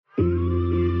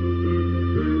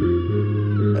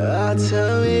Now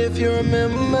tell me if you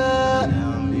remember.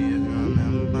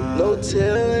 No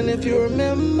telling if you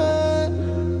remember.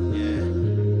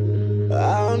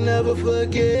 I'll never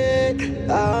forget.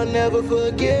 I'll never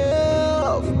forgive.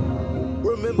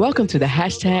 Welcome to the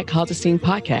hashtag Cause a Scene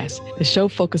podcast. The show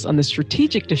focuses on the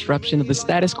strategic disruption of the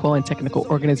status quo in technical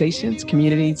organizations,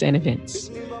 communities, and events.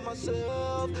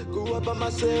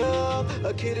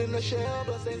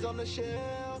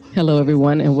 Hello,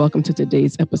 everyone, and welcome to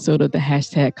today's episode of the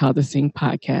hashtag Cause a Scene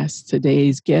podcast.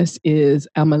 Today's guest is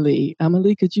Amelie.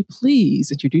 Amelie, could you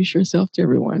please introduce yourself to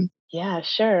everyone? Yeah,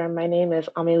 sure. My name is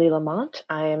Amelie Lamont.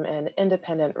 I am an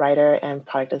independent writer and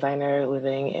product designer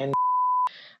living in.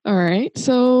 All right.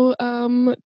 So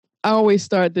I always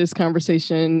start this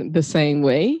conversation the same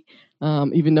way,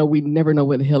 even though we never know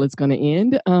where the hell it's going to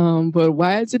end. But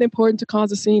why is it important to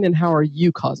cause a scene, and how are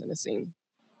you causing a scene?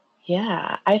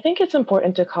 Yeah, I think it's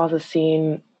important to cause a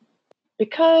scene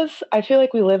because I feel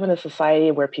like we live in a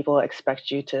society where people expect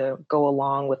you to go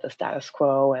along with the status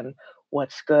quo and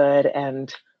what's good.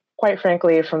 And quite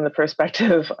frankly, from the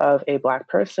perspective of a Black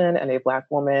person and a Black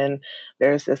woman,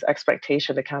 there's this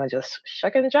expectation to kind of just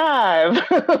shuck and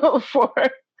jive for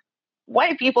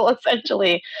white people,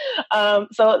 essentially.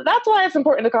 So that's why it's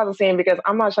important to cause a scene, because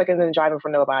I'm not shucking and jiving for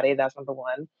nobody. That's number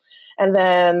one. And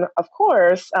then, of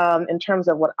course, in terms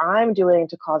of what I'm doing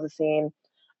to cause a scene,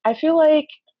 I feel like,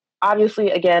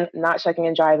 obviously, again, not shucking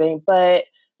and jiving, but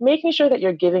making sure that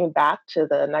you're giving back to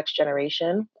the next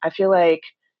generation. I feel like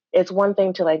it's one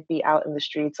thing to like be out in the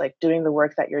streets, like doing the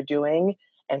work that you're doing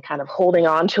and kind of holding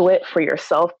on to it for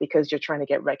yourself because you're trying to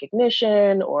get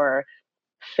recognition or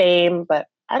fame. But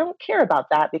I don't care about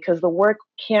that because the work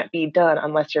can't be done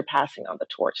unless you're passing on the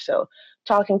torch. So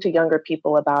talking to younger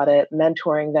people about it,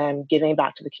 mentoring them, giving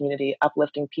back to the community,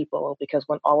 uplifting people, because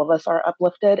when all of us are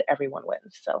uplifted, everyone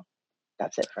wins. So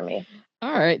that's it for me.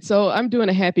 All right. So I'm doing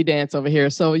a happy dance over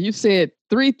here. So you said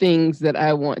three things that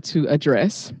I want to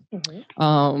address.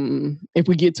 Mm-hmm. If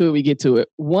we get to it, we get to it.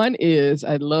 One is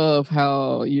I love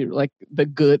how you like the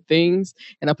good things.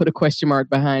 And I put a question mark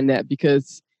behind that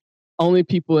because only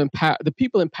people in power, the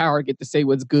people in power get to say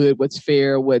what's good, what's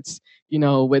fair,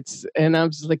 and I'm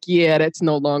just like, yeah, that's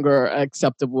no longer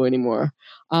acceptable anymore.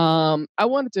 I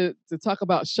wanted to talk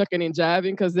about shucking and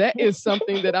jiving because that is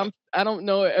something that I don't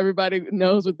know everybody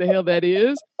knows what the hell that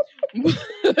is.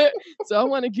 So I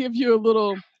want to give you a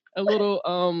little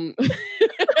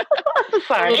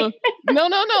sorry. No,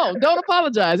 don't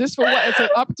apologize. It's an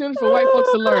opportunity for white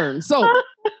folks to learn. So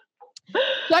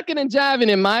shucking and jiving,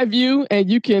 in my view, and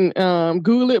you can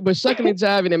Google it, but shucking and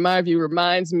jiving, in my view,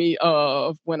 reminds me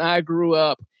of when I grew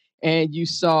up and you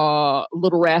saw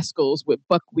Little Rascals with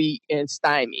Buckwheat and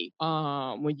Stymie.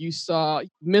 When you saw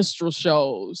minstrel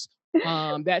shows,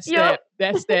 that's that.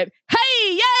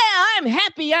 Hey, yeah, I'm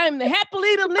happy. I'm the happy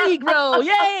little Negro.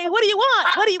 Yay! What do you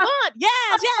want? What do you want?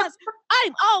 Yes.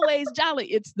 I'm always jolly.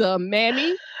 It's the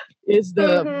mammy. It's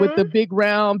the with the big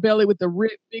round belly, with the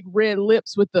big red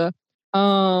lips, with the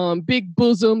big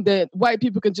bosom that white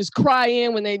people can just cry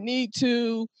in when they need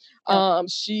to.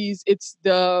 It's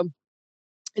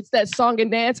that song and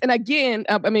dance. And again,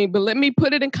 but let me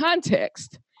put it in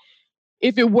context.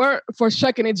 If it weren't for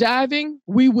shucking and jiving,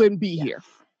 we wouldn't be here.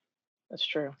 That's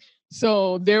true.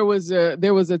 So there was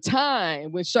a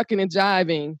time when shucking and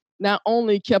jiving not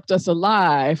only kept us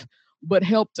alive, but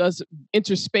helped us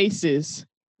enter spaces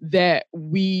that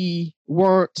we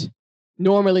weren't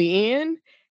normally in.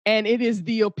 And it is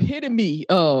the epitome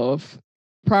of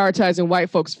prioritizing white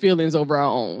folks' feelings over our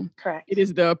own. Correct. It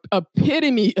is the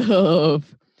epitome of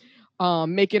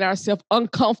making ourselves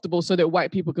uncomfortable so that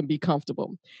white people can be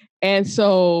comfortable. And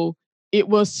so it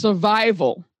was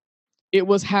survival. It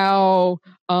was how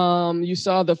you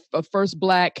saw the first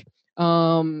Black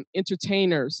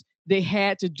entertainers. They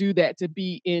had to do that to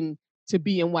be in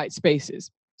white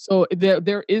spaces. So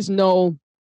there is no.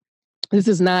 This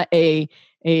is not a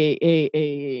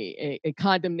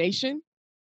condemnation.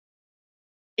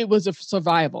 It was a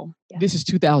survival. Yes. This is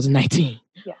 2019.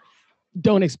 Yes.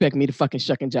 Don't expect me to fucking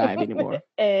shuck and jive anymore.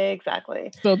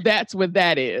 Exactly. So that's what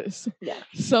that is. Yes.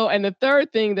 So, and the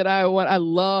third thing that I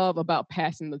love about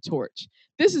passing the torch.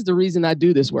 This is the reason I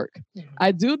do this work. Mm-hmm.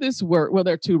 I do this work. Well,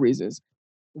 there are two reasons.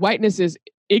 Whiteness is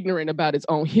ignorant about its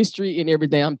own history and every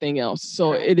damn thing else.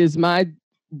 So it is my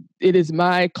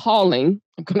calling.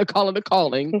 I'm going to call it a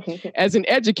calling as an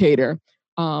educator,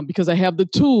 because I have the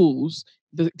tools,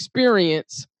 the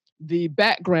experience, the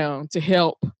background to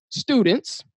help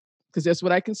students, because that's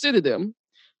what I consider them,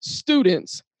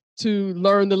 students, to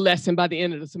learn the lesson by the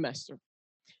end of the semester.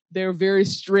 There are very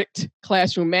strict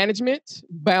classroom management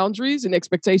boundaries and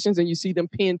expectations, and you see them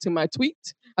pinned to my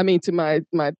tweet. to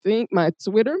my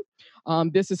Twitter.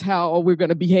 This is how we're going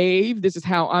to behave. This is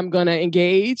how I'm going to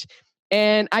engage.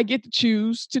 And I get to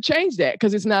choose to change that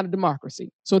because it's not a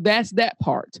democracy. So that's that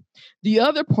part. The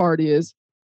other part is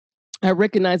I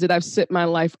recognize that I've set my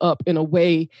life up in a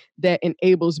way that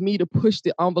enables me to push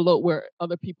the envelope where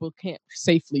other people can't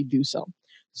safely do so.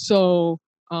 So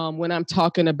when I'm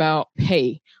talking about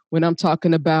pay, when I'm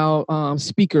talking about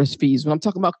speakers fees, when I'm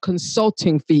talking about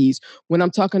consulting fees, when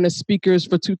I'm talking to speakers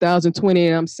for 2020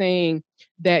 and I'm saying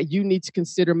that you need to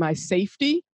consider my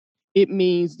safety, it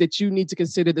means that you need to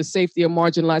consider the safety of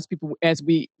marginalized people as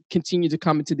we continue to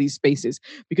come into these spaces,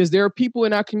 because there are people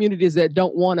in our communities that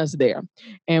don't want us there.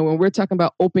 And when we're talking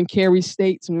about open carry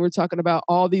states, when we're talking about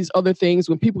all these other things,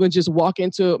 when people can just walk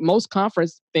into most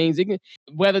conference things,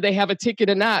 whether they have a ticket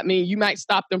or not, I mean, you might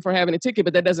stop them for having a ticket,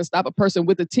 but that doesn't stop a person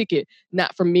with a ticket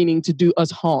not from meaning to do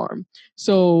us harm.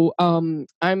 So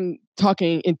I'm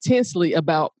talking intensely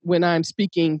about when I'm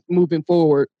speaking moving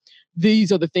forward,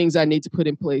 these are the things I need to put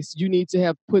in place. You need to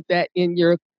have put that in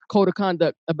your code of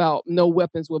conduct about no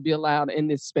weapons will be allowed in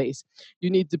this space. You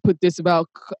need to put this about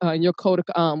in your code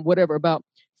of whatever about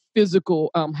physical,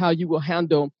 how you will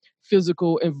handle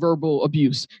physical and verbal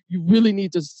abuse. You really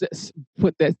need to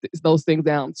put those things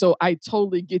down. So I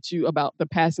totally get you about the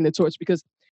passing the torch, because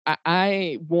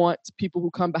I want people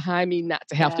who come behind me not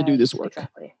to have to do this work.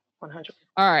 Exactly. 100%.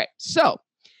 All right. So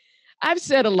I've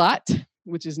said a lot,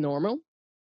 which is normal.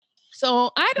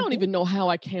 So I don't even know how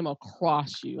I came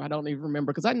across you. I don't even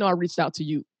remember, because I know I reached out to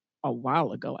you a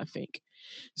while ago, I think.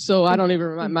 So I don't even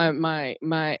remember.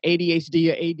 My ADHD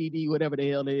or ADD, whatever the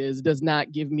hell it is, does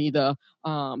not give me the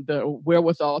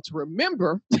wherewithal to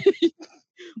remember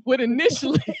what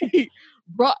initially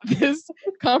brought this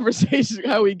conversation,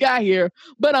 how we got here.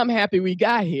 But I'm happy we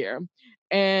got here.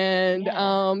 And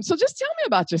so just tell me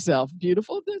about yourself,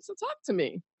 beautiful. So talk to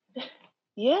me.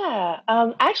 Yeah.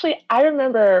 Actually, I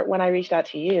remember when I reached out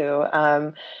to you,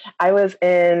 I was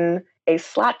in a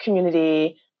Slack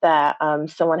community that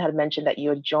someone had mentioned that you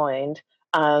had joined,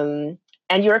 and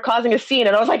you were causing a scene,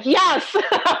 and I was like, yes,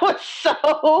 I was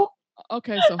so...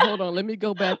 Okay, so hold on, let me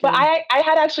go back. But I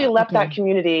had actually left that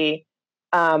community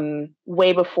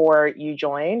way before you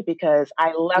joined, because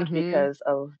I left because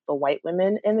of the white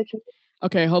women in the community.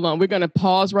 Okay, hold on. We're going to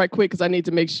pause right quick, because I need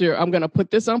to make sure. I'm going to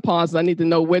put this on pause. I need to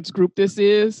know which group this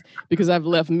is, because I've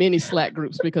left many Slack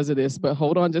groups because of this. But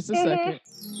hold on just a second.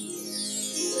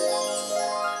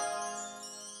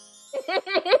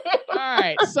 All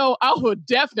right. So I will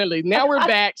definitely. Now we're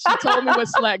back. She told me what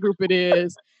Slack group it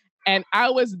is. And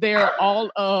I was there all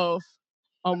of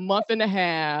a month and a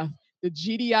half. The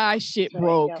GDI shit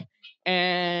broke.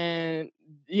 And...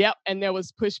 Yep, and there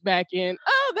was pushback in.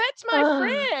 Oh, that's my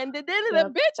friend.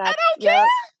 Bitch, I don't care.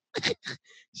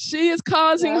 She is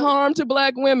causing harm to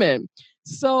Black women.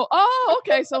 So,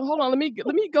 okay. So hold on. Let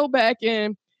me go back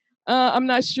and I'm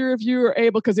not sure if you were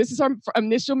able, because this is our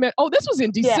initial. This was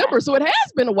in December, so it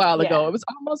has been a while ago. It was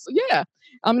almost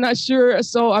I'm not sure.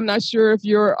 So I'm not sure if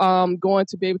you're going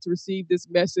to be able to receive this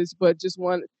message, but just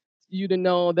want you to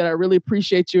know that I really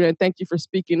appreciate you and thank you for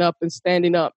speaking up and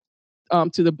standing up.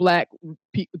 To the Black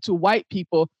people, to white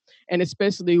people, and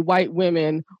especially white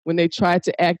women when they try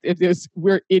to act if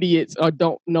we're idiots or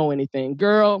don't know anything.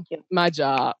 Girl, my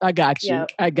job. I got you.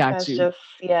 I got you.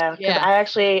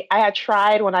 Because I had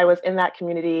tried when I was in that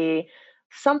community.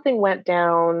 Something went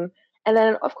down. And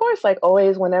then, of course, like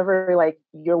always, whenever like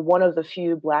you're one of the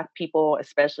few Black people,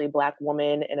 especially Black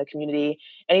women in a community,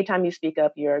 anytime you speak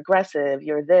up, you're aggressive,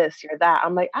 you're this, you're that.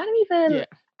 I'm like, I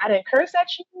didn't curse at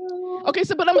you. Okay,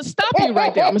 so but I'm gonna stop you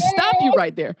right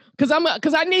there.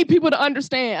 Because I need people to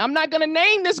understand. I'm not gonna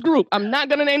name this group.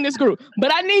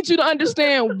 But I need you to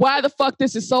understand why the fuck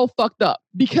this is so fucked up.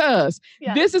 Because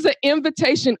this is an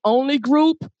invitation only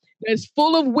group that's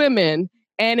full of women,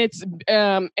 and it's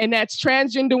and that's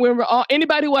transgender women,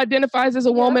 anybody who identifies as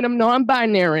a woman, I'm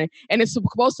non-binary, and it's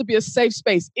supposed to be a safe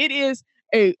space. It is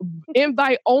a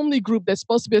invite only group that's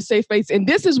supposed to be a safe space, and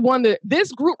this is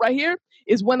this group right here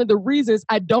is one of the reasons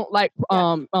I don't like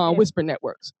whisper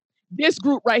networks. This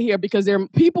group right here, because there are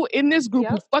people in this group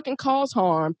who fucking cause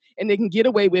harm and they can get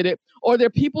away with it, or there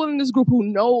are people in this group who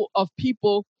know of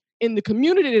people in the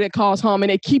community that cause harm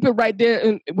and they keep it right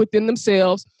there within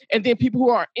themselves, and then people who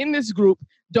are in this group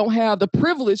don't have the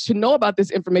privilege to know about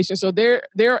this information, so they're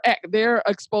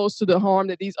exposed to the harm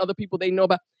that these other people they know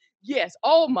about. Yes.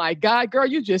 Oh my God, girl,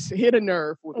 you just hit a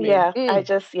nerve with me. Yeah,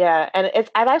 and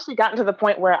I've actually gotten to the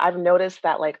point where I've noticed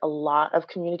that like a lot of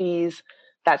communities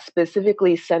that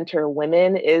specifically center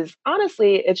women is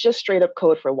honestly, it's just straight up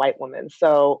code for white women.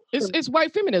 So it's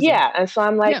white feminism. Yeah. And so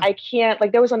I'm like, I can't,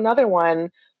 like there was another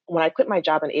one when I quit my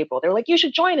job in April, they were like, you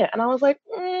should join it. And I was like,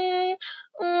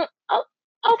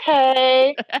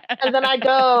 okay. And then I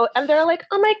go and they're like,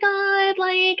 oh my God,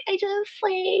 like, I just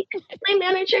like, my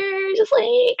manager just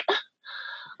like,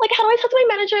 how do I talk to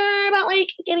my manager about like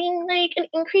getting like an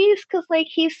increase? Cause like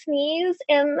he sneezed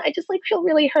and I just like feel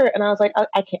really hurt. And I was like, I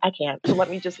can't. So let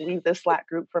me just leave this Slack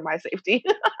group for my safety.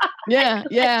 Yeah.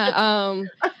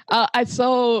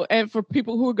 And for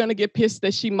people who are gonna get pissed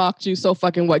that she mocked you, so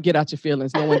fucking what? Get out your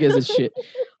feelings. No one gives a shit.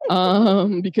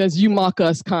 Because you mock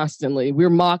us constantly.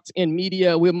 We're mocked in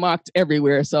media. We're mocked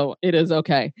everywhere. So it is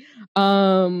okay.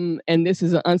 And this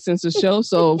is an uncensored show,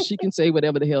 so she can say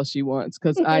whatever the hell she wants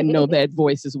because I know that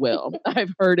voice as well.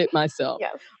 I've heard it myself.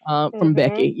 Yes. From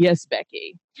Becky. Yes,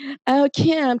 Becky. Oh,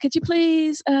 Kim, could you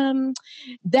please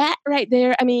that right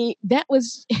there? I mean, that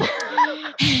was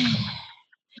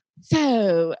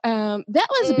so that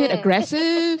was a bit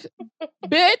aggressive.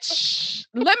 Bitch,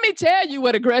 let me tell you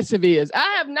what aggressive is.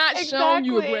 I have not shown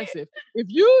you aggressive. If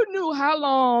you knew how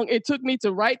long it took me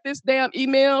to write this damn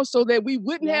email so that we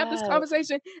wouldn't have this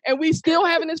conversation, and we still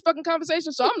having this fucking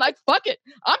conversation. So I'm like, fuck it.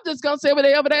 I'm just going to say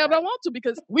whatever I want to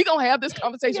because we going to have this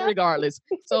conversation regardless.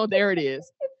 So there it is.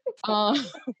 Oh,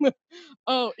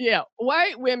 yeah.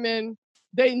 White women,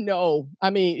 they know. I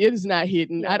mean, it is not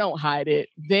hidden. I don't hide it.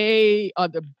 They are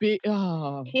the big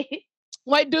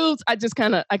white dudes. I just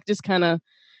kind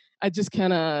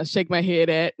of shake my head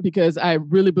at because I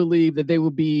really believe that they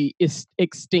would be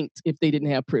extinct if they didn't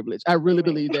have privilege. I really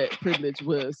believe that privilege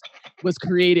was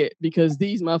created because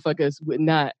these motherfuckers would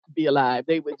not be alive.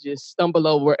 They would just stumble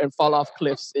over and fall off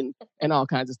cliffs and all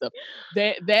kinds of stuff.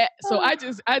 So I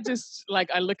just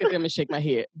like I look at them and shake my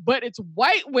head. But it's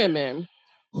white women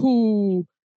who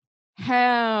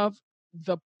have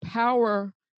the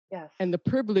power and the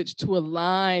privilege to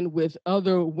align with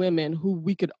other women who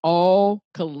we could all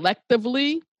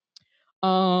collectively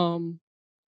uproot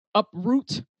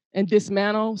and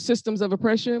dismantle systems of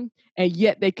oppression, and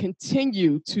yet they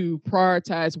continue to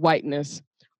prioritize whiteness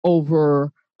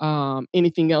over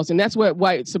anything else. And that's what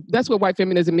white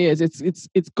feminism is.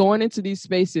 It's going into these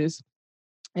spaces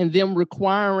and them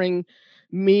requiring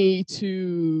me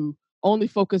to only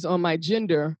focus on my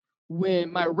gender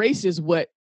when my race is what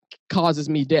causes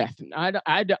me death. I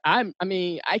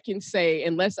mean, I can say,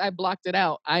 unless I blocked it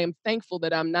out, I am thankful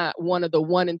that I'm not one of the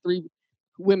 1 in 3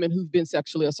 women who've been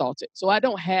sexually assaulted. So I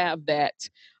don't have that.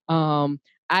 I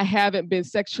haven't been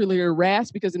sexually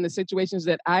harassed because in the situations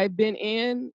that I've been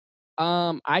in,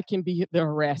 I can be the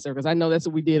harasser because I know that's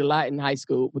what we did a lot in high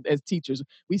school as teachers.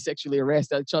 We sexually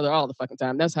harassed each other all the fucking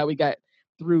time. That's how we got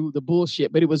through the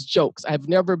bullshit, but it was jokes. I've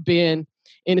never been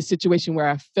in a situation where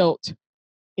I felt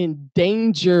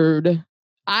endangered.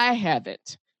 I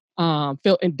haven't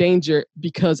felt endangered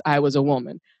because I was a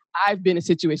woman. I've been in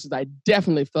situations I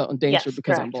definitely felt endangered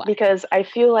because I'm Black. Because I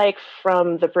feel like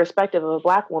from the perspective of a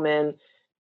Black woman,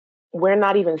 we're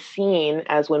not even seen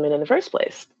as women in the first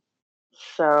place.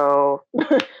 So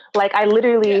like I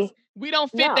literally... We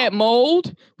don't fit that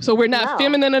mold. So we're not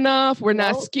feminine enough. We're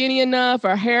not skinny enough.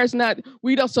 Our hair's not,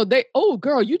 we don't. So oh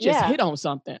girl, you just hit on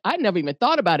something. I never even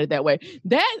thought about it that way.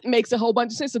 That makes a whole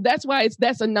bunch of sense. So that's why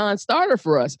that's a non-starter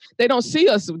for us. They don't see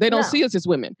us. They don't see us as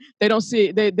women. They don't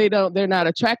see, they're not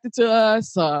attracted to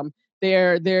us. So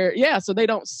they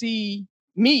don't see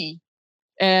me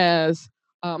as,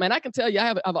 and I can tell you,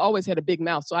 I've always had a big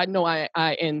mouth. So I know I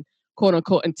quote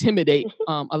unquote intimidate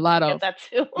a lot of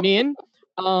men.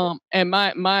 And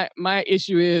my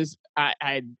issue is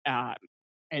and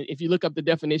if you look up the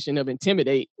definition of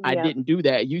intimidate, I didn't do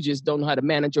that. You just don't know how to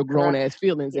manage your grown ass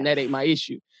feelings, and that ain't my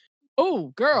issue. Oh,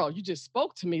 girl, you just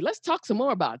spoke to me. Let's talk some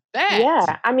more about that.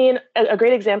 Yeah, I mean, a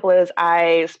great example is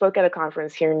I spoke at a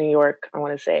conference here in New York, I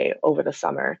want to say over the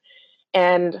summer,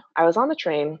 and I was on the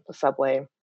train, the subway,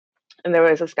 and there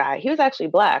was this guy. He was actually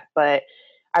Black, but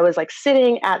I was like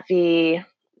sitting at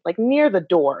near the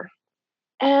door.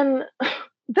 And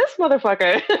this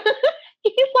motherfucker,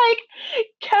 he like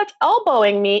kept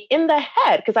elbowing me in the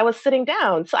head because I was sitting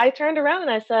down. So I turned around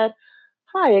and I said,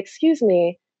 "Hi, excuse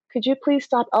me, could you please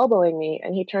stop elbowing me?"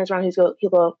 And he turns around, he goes,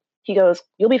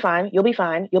 "You'll be fine, you'll be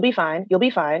fine, you'll be fine, you'll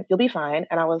be fine, you'll be fine."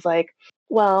 And I was like,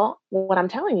 "Well, what I'm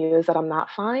telling you is that I'm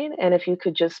not fine. And if you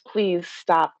could just please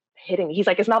stop hitting me." He's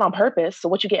like, "It's not on purpose. So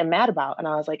what you getting mad about?" And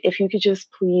I was like, "If you could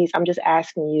just please, I'm just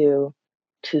asking you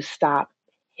to stop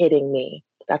hitting me.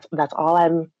 That's all I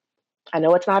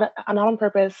know it's not on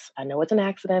purpose. I know it's an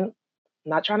accident. I'm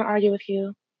not trying to argue with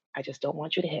you. I just don't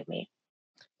want you to hit me."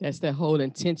 That's the whole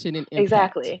intention and impact.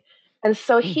 Exactly. And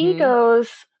so he was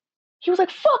like,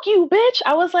 "Fuck you, bitch."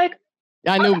 I was like,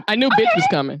 I knew bitch was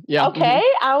coming. Yeah. Okay.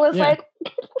 I was like,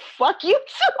 "Fuck you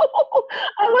too."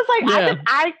 I was like,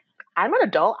 I'm an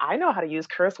adult. I know how to use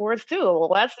curse words too.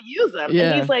 Let's use them. And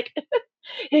Yeah. he's like,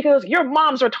 he goes, your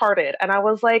mom's retarded. And I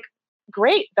was like,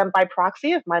 great. Then by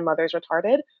proxy, if my mother's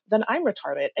retarded, then I'm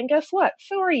retarded. And guess what?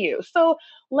 So are you. So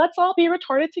let's all be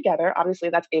retarded together. Obviously,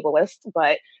 that's ableist,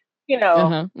 but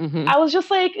I was just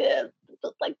like,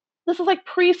 this is like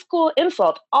preschool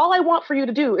insult. All I want for you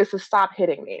to do is to stop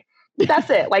hitting me. That's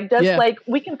it. Like that's like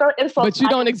we can throw insults, but you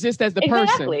don't exist as the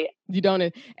exactly. person. You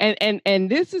don't. And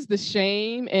this is the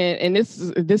shame. And this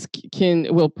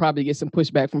will probably get some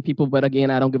pushback from people. But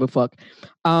again, I don't give a fuck.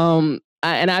 And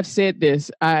I've said this.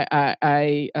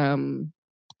 It's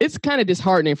kind of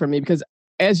disheartening for me because,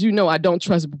 as you know, I don't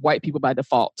trust white people by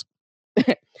default.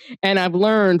 And I've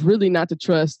learned really not to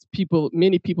trust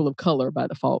many people of color by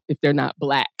default if they're not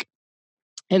Black.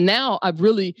 And now I've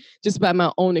really, just by my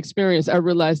own experience, I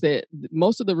realized that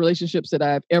most of the relationships that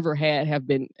I've ever had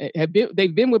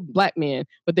they've been with Black men,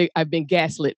 but I've been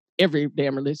gaslit every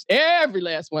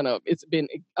last one of them. It's been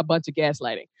a bunch of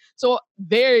gaslighting. So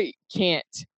they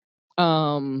can't,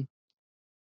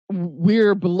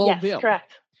 we're below them. Yes,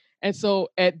 correct. And so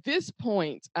at this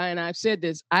point, and I've said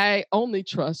this, I only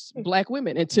trust Black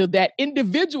women until that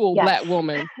individual Black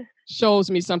woman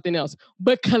shows me something else.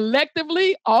 But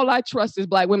collectively, all I trust is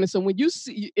Black women. So when you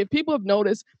see, if people have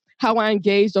noticed how I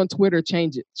engaged on Twitter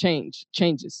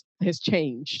has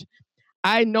changed.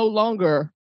 I no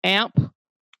longer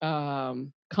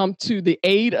come to the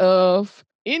aid of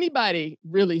anybody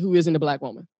really who isn't a Black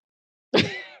woman.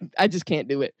 I just can't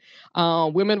do it.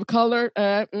 Women of color,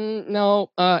 no.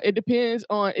 It depends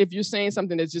on if you're saying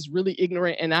something that's just really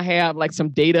ignorant and I have like some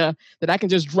data that I can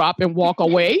just drop and walk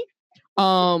away.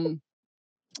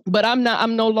 But I'm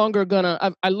no longer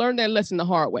gonna, I learned that lesson the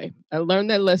hard way. I learned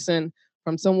that lesson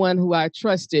from someone who I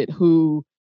trusted, who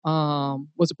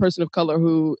was a person of color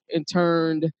who in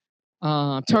turn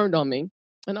turned on me.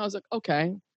 And I was like,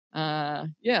 okay, so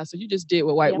you just did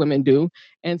what white women do.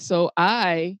 And so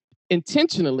I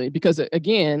intentionally, because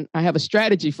again, I have a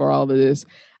strategy for all of this.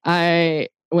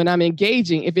 When I'm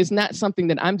engaging, if it's not something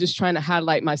that I'm just trying to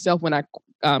highlight myself when I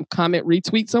comment,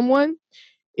 retweet someone,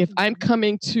 if I'm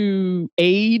coming to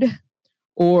aid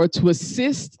or to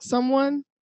assist someone,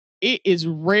 it is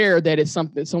rare that it's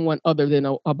someone other than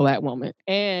a Black woman.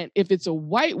 And if it's a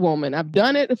white woman, I've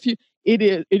done it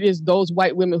it is those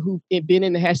white women who've been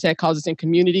in the hashtag Causes in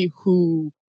Community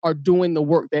who are doing the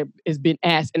work that has been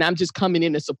asked. And I'm just coming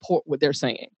in to support what they're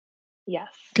saying. Yes.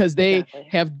 Because they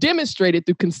have demonstrated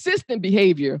through consistent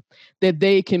behavior that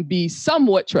they can be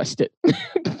somewhat trusted.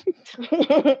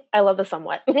 I love the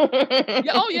somewhat.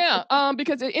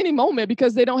 Because at any moment,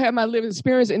 because they don't have my lived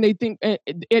experience and they think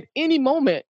at any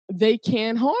moment they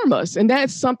can harm us. And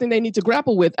that's something they need to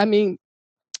grapple with. I mean,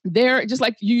 they're just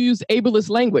like you use ableist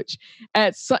language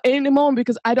at any moment,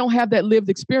 because I don't have that lived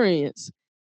experience.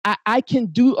 I can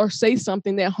do or say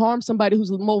something that harms somebody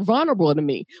who's more vulnerable to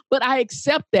me, but I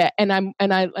accept that. And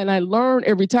I learn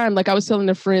every time. Like I was telling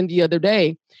a friend the other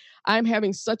day, I'm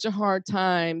having such a hard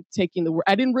time taking the word.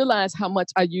 I didn't realize how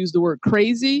much I use the word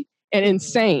crazy and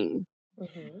insane.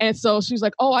 Mm-hmm. And so she's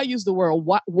like, oh, I use the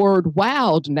word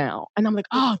wild now. And I'm like,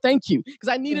 oh, thank you. Because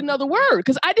I need another word.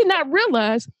 Because I did not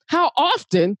realize how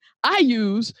often I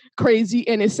use crazy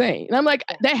and insane. And I'm like,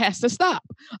 that has to stop.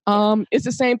 It's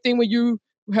the same thing when you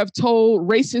have told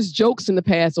racist jokes in the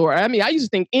past, I used to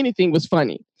think anything was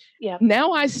funny. Yeah.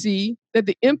 Now I see that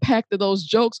the impact of those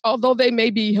jokes, although they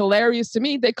may be hilarious to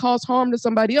me, they cause harm to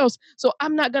somebody else. So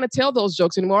I'm not going to tell those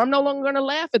jokes anymore. I'm no longer going to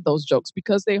laugh at those jokes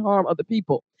because they harm other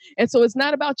people. And so it's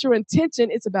not about your intention,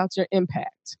 it's about your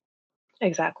impact.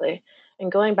 Exactly.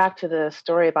 And going back to the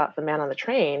story about the man on the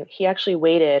train, he actually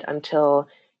waited until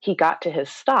he got to his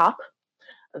stop.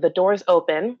 The doors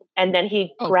open, and then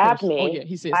he grabbed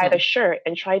me by the shirt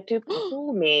and tried to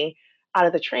pull me out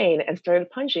of the train and started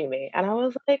punching me. And I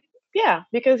was like, yeah,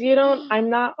 because I'm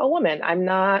not a woman. I'm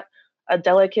not a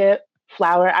delicate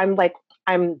flower.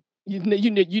 You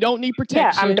don't need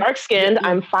protection. Yeah, I'm dark skinned. Yeah.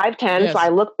 I'm 5'10", so I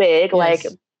look big. Yes. Like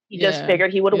he just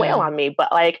figured he would wail on me.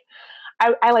 But like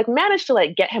I managed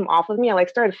to get him off of me. I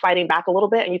started fighting back a little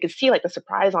bit, and you could see the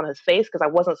surprise on his face because I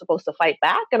wasn't supposed to fight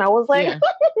back. And I was like,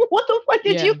 what the fuck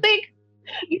did you think?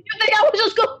 You think I was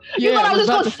just going? You thought I was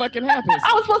supposed to fucking happen?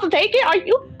 I was supposed to take it? Are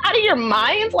you out of your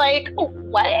mind? Like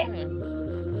what?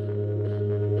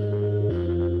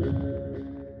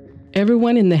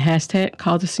 Everyone in the hashtag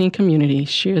Cause the Scene community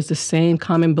shares the same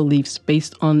common beliefs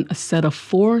based on a set of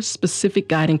 4 specific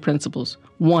guiding principles.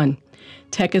 1,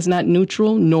 tech is not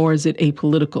neutral, nor is it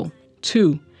apolitical.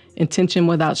 2, intention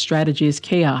without strategy is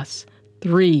chaos.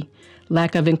 3,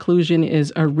 lack of inclusion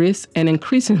is a risk and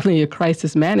increasingly a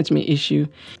crisis management issue.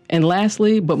 And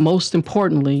lastly, but most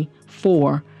importantly,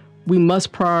 4, We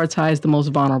must prioritize the most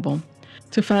vulnerable.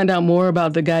 To find out more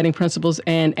about the guiding principles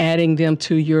and adding them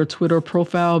to your Twitter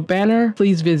profile banner,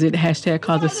 please visit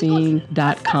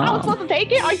 #causescene.com. I was supposed to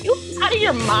take it? Are you out of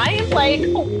your mind? Like,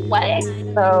 what?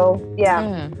 So,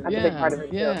 that's a big part of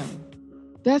it, too.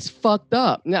 That's fucked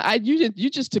up. Now, you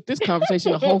just took this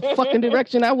conversation a whole fucking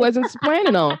direction I wasn't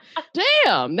planning on.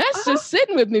 Damn, that's just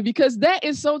sitting with me because that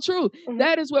is so true. Mm-hmm.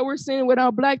 That is what we're seeing with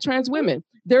our Black trans women.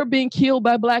 They're being killed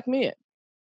by Black men.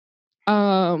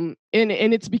 And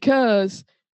it's because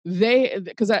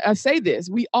I say this,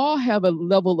 we all have a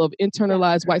level of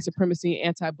internalized white supremacy and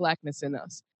anti-Blackness in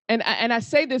us. And I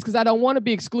say this because I don't want to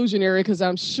be exclusionary because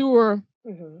I'm sure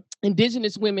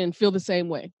Indigenous women feel the same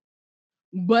way.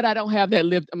 But I don't have that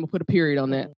lived, I'm going to put a period on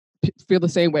that, feel the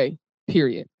same way,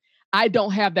 period. I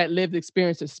don't have that lived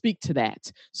experience to speak to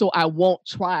that. So I won't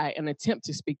try and attempt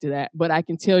to speak to that. But I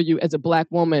can tell you as a Black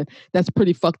woman, that's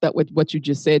pretty fucked up with what you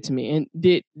just said to me. And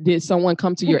did someone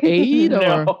come to your aid?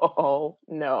 No,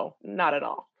 not at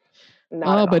all.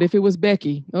 But if it was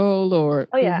Becky, oh Lord.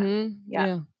 Oh yeah.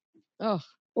 Yeah. Oh.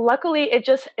 Luckily,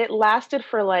 it lasted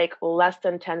for like less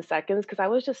than 10 seconds because I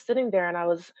was just sitting there and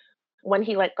when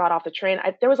he like got off the train,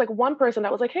 there was like one person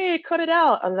that was like, "Hey, cut it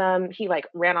out," and then he like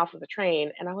ran off of the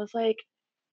train. And I was like,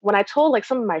 when I told like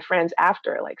some of my friends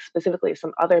after, like specifically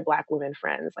some other Black women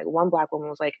friends, like one Black woman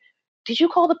was like, "Did you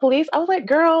call the police?" I was like,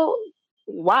 "Girl,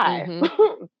 why?"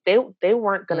 They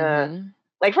weren't gonna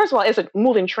like. First of all, it's a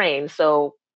moving train,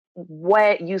 so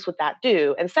what use would that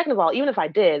do? And second of all, even if I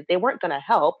did, they weren't gonna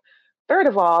help. Third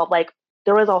of all, like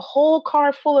there was a whole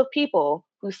car full of people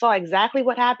who saw exactly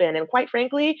what happened. And quite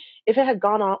frankly, if it had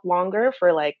gone on longer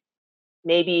for like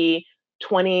maybe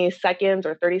 20 seconds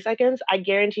or 30 seconds, I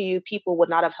guarantee you people would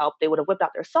not have helped. They would have whipped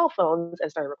out their cell phones and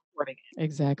started recording it.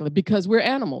 Exactly. Because we're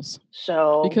animals.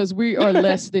 So because we are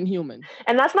less than human.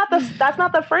 And that's not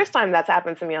the first time that's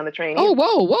happened to me on the train. Oh,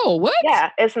 whoa, what?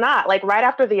 Yeah, it's not. Like right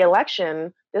after the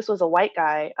election, this was a white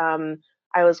guy.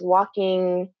 I was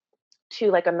walking to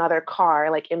like another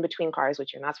car, like in between cars,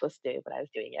 which you're not supposed to do, but I was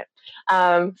doing it.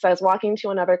 So I was walking to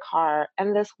another car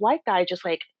and this white guy just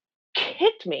like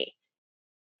kicked me.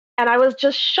 And I was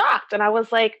just shocked. And I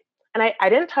was like, and I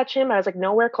didn't touch him. I was like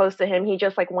nowhere close to him. He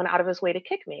just like went out of his way to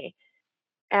kick me.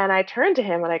 And I turned to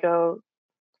him and I go,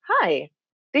 "Hi,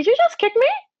 did you just kick me?"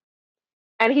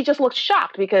 And he just looked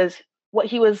shocked because what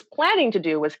he was planning to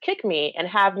do was kick me and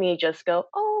have me just go,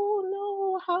 "Oh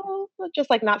no, how?"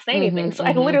 Just like not say anything. So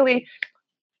I literally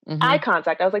eye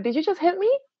contact. I was like, "Did you just hit me?"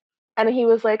 And he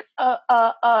was like, and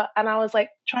I was like,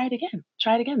 try it again,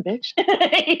 bitch."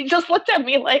 He just looked at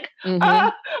me like, and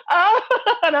I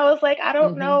was like, "I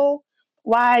don't know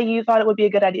why you thought it would be a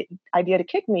good idea to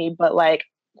kick me, but like,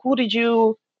 who did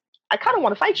you? I kind of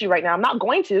want to fight you right now. I'm not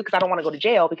going to because I don't want to go to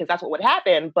jail because that's what would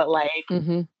happen. But like."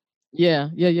 Yeah.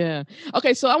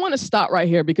 Okay, so I want to stop right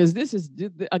here because this is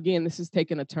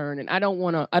taking a turn, and I don't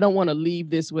want to leave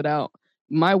this without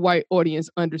my white audience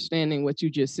understanding what you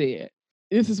just said.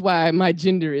 This is why my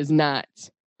gender is not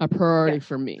a priority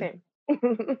for me.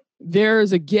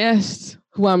 There's a guest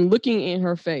who I'm looking in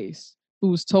her face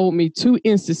who's told me 2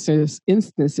 instances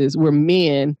where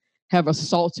men have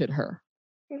assaulted her,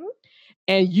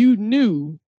 and you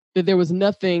knew that there was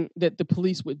nothing that the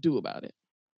police would do about it.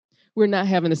 We're not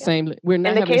having the same. We're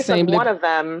not having the same. In the case of one of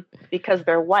them, because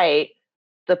they're white,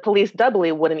 the police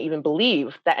doubly wouldn't even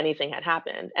believe that anything had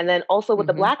happened. And then also with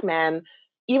the Black man,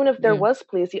 even if there was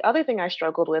police, the other thing I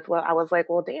struggled with, well, I was like,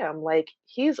 well, damn, like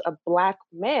he's a Black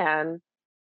man,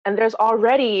 and there's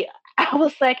already. I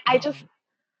was like,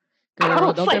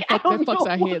 Girl, that fucks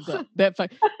our heads up.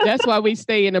 That's why we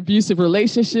stay in abusive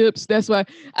relationships. That's why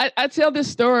I tell this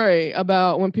story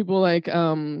about when people like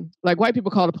white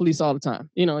people call the police all the time.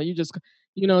 Just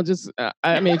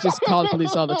call the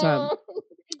police all the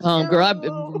time. Girl, I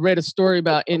read a story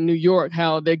about in New York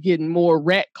how they're getting more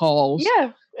rat calls.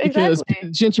 Yeah, exactly.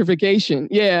 Because gentrification.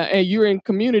 Yeah, and you're in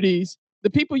communities. The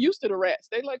people used to the rats.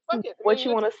 They like, fuck it. What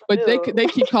you want to do? But they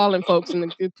keep calling folks, and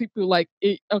the people like,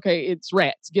 okay, it's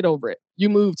rats. Get over it. You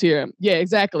moved here. Yeah,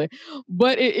 exactly.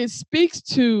 But it speaks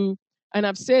to, and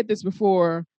I've said this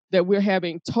before, that we're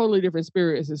having totally different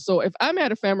experiences. So if I'm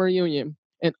at a family reunion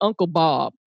and Uncle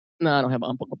Bob, no, I don't have an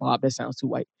Uncle Bob. That sounds too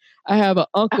white. I have an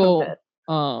Uncle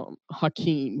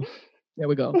Hakeem. There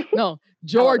we go. No,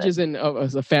 George is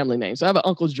a family name. So I have an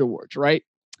Uncle George, right?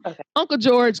 Okay. Uncle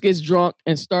George gets drunk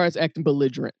and starts acting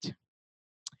belligerent.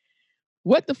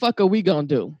 What the fuck are we gonna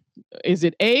do? Is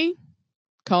it A,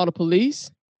 call the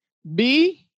police?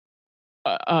 B,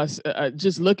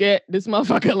 just look at this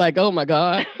motherfucker like, oh my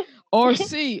God? Or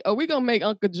C, are we gonna make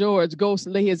Uncle George go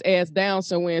lay his ass down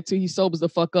somewhere until he sobers the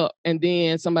fuck up, and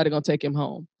then somebody gonna take him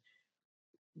home?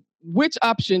 which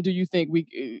option do you think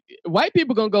white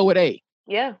people gonna go with A?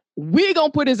 Yeah. We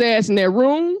gonna put his ass in that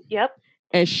room. Yep.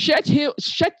 And shut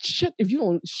if you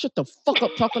don't shut the fuck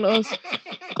up talking to us.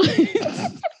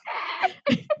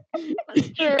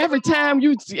 every time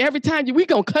we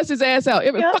gonna cuss his ass out.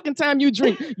 Every fucking time you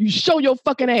drink, you show your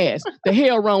fucking ass. The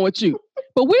hell wrong with you?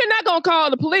 But we're not gonna call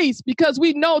the police because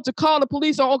we know to call the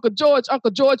police on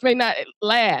Uncle George may not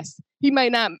last. He may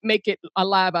not make it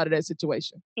alive out of that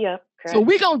situation. Yeah. Correct. So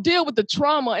we're gonna deal with the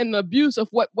trauma and the abuse of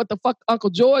what the fuck Uncle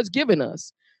George giving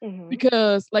us. Mm-hmm.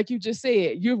 Because, like you just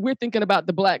said, we're thinking about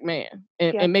the black man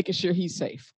and making sure he's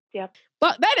safe. Yep.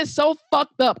 But that is so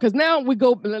fucked up because now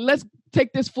let's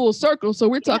take this full circle. So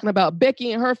we're talking about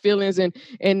Becky and her feelings and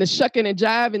the shucking and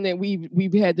jiving that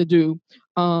we've had to do.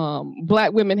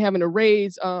 Black women having to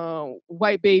raise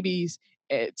white babies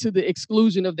to the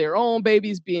exclusion of their own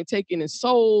babies being taken and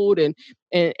sold. And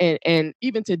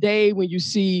even today, when you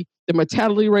see the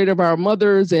mortality rate of our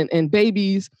mothers and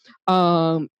babies,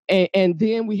 and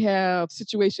then we have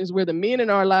situations where the men in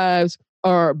our lives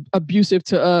are abusive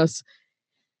to us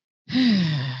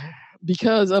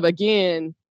because of,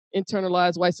 again,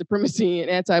 internalized white supremacy and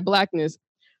anti-blackness.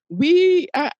 This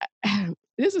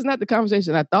is not the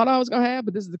conversation I thought I was going to have,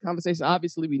 but this is the conversation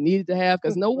obviously we needed to have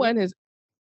because no one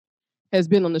has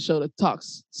been on the show to talk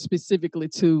specifically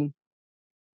to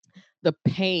the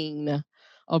pain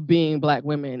of being Black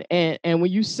women. And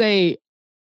when you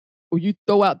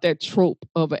throw out that trope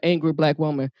of an angry Black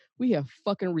woman, we have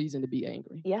fucking reason to be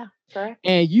angry. Yeah, correct.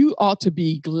 And you ought to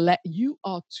be glad. You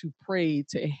ought to pray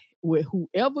to with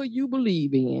whoever you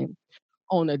believe in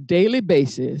on a daily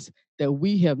basis that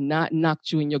we have not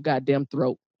knocked you in your goddamn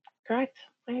throat. Correct.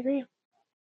 I agree.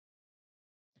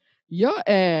 Your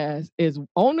ass is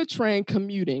on the train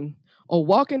commuting or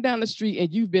walking down the street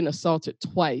and you've been assaulted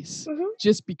twice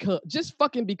just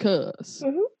fucking because.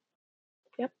 Mm-hmm.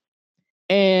 Yep.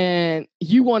 And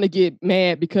you want to get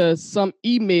mad because some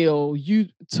email you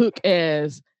took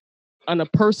as a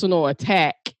personal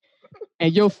attack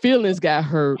and your feelings got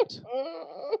hurt.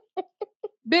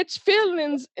 Bitch,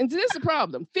 feelings, and this is the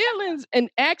problem. Feelings and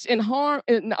acts and harm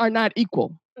are not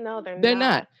equal. No, they're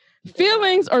not.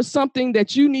 Feelings are something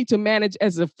that you need to manage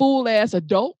as a full-ass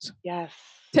adult. Yes.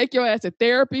 Take your ass to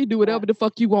therapy, do whatever the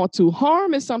fuck you want to.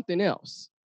 Harm is something else.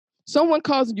 Someone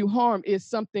causing you harm is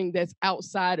something that's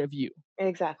outside of you.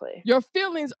 Exactly. Your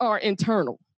feelings are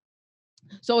internal.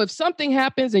 So if something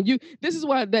happens and this is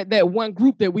why that one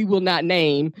group that we will not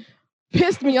name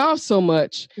pissed me off so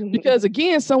much because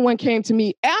again, someone came to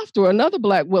me after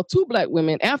two Black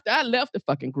women after I left the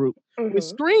fucking group with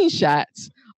screenshots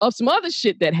of some other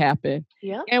shit that happened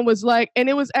and was like, and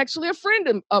it was actually a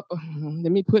friend of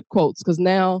let me put quotes because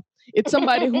now it's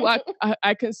somebody who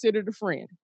I considered a friend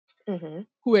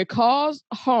who had caused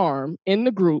harm in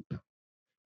the group,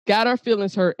 got our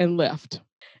feelings hurt and left.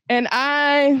 And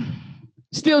I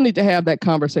still need to have that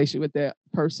conversation with that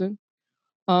person.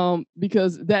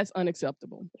 Because that's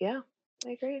unacceptable. Yeah, I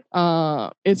agree.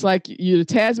 It's like you're the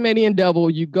Tasmanian devil.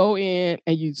 You go in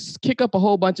and you kick up a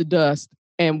whole bunch of dust,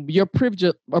 and your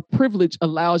privilege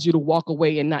allows you to walk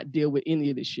away and not deal with any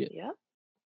of this shit. Yeah.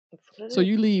 So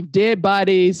you leave dead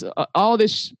bodies, all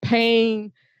this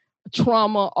pain,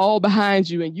 trauma, all behind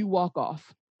you, and you walk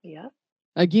off. Yeah.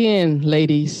 Again,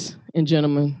 ladies and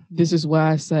gentlemen, this is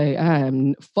why I say I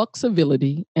am fuck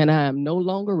civility, and I am no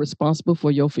longer responsible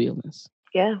for your feelings.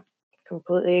 Yeah,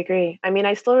 completely agree. I mean,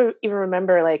 I still even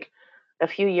remember like a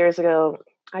few years ago,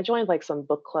 I joined like some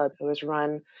book club. It was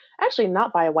run actually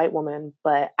not by a white woman,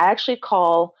 but I actually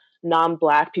call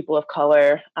non-Black people of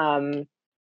color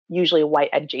usually white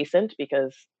adjacent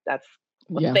because that's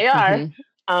what they are.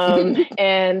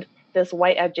 And this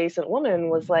white adjacent woman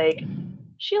was like,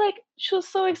 she was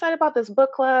so excited about this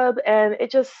book club, and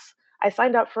I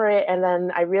signed up for it, and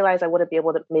then I realized I wouldn't be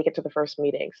able to make it to the first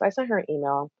meeting. So I sent her an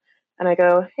email. And I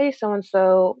go, hey,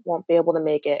 so-and-so won't be able to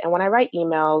make it. And when I write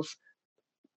emails,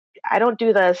 I don't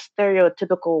do the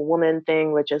stereotypical woman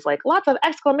thing, which is like lots of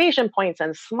exclamation points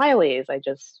and smileys. I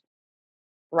just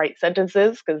write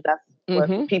sentences because that's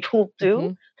what people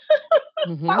do.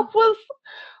 That was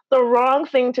the wrong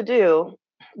thing to do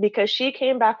because she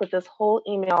came back with this whole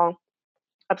email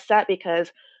upset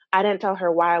because I didn't tell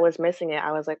her why I was missing it.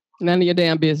 I was like, none of your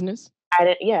damn business. I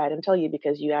didn't tell you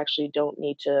because you actually don't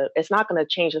need to. It's not going to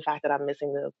change the fact that I'm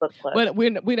missing the book club. But we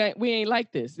ain't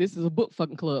like this. This is a book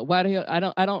fucking club. Why the hell? I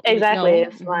don't exactly.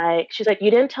 It's like she's like, you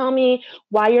didn't tell me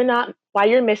why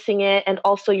you're missing it, and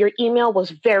also your email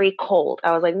was very cold.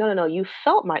 I was like, no. You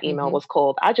felt my email was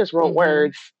cold. I just wrote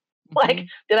words. Like,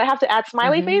 did I have to add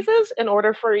smiley faces in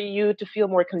order for you to feel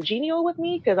more congenial with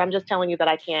me? Because I'm just telling you that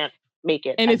I can't make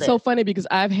it. And it's so funny because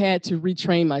I've had to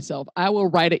retrain myself. I will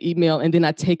write an email and then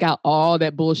I take out all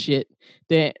that bullshit.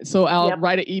 So I'll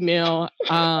write an email.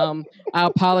 I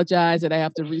apologize that I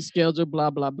have to reschedule, blah,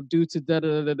 blah, blah, due to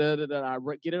I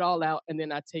get it all out. And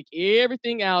then I take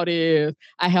everything out if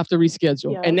I have to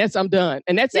reschedule. And I'm done.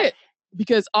 And that's it.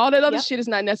 Because all that other shit is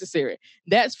not necessary.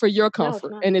 That's for your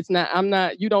comfort. And it's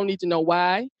not, you don't need to know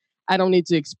why. I don't need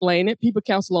to explain it. People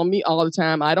counsel on me all the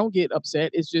time. I don't get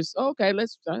upset. It's just, okay,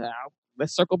 let's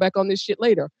circle back on this shit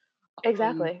later.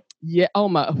 Exactly.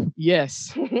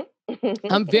 Yes.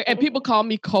 And people call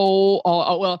me cold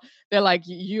well, they're like,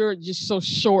 you're just so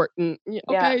short. And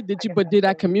okay, did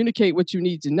I communicate what you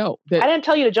need to know? I didn't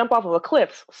tell you to jump off of a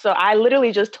cliff. So I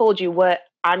literally just told you what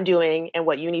I'm doing and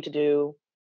what you need to do.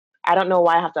 I don't know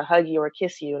why I have to hug you or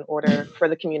kiss you in order for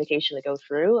the communication to go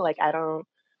through. Like, I don't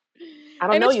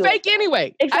and know it's you fake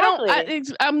anyway. Exactly.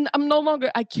 I'm no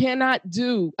longer, I cannot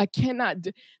do.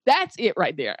 That's it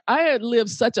right there. I have lived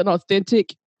such an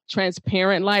authentic,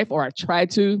 transparent life, or I try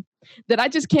to, that I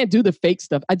just can't do the fake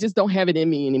stuff. I just don't have it in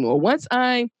me anymore. Once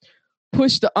I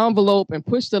push the envelope and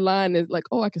push the line, it's like,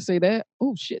 oh, I can say that.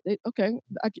 Oh shit. Okay.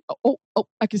 I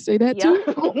can say that too.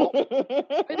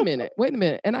 Wait a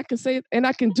minute. And I can say it, and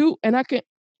I can do, and I can,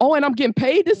 and I'm getting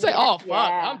paid to say, oh, fuck,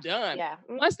 I'm done. Yeah.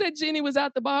 Once that genie was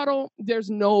out the bottle,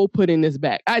 there's no putting this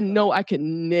back. I know I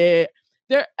can there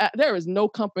is no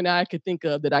company I could think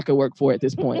of that I could work for at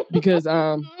this point because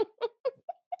I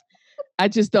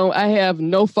just don't, I have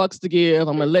no fucks to give.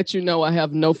 I'm going to let you know I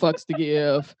have no fucks to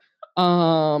give.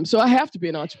 So I have to be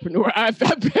an entrepreneur. I've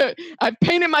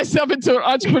painted myself into an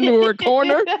entrepreneur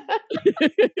corner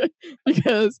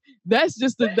because that's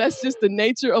just the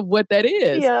nature of what that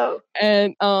is. Yeah.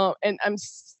 And I'm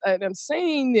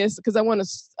saying this because I want to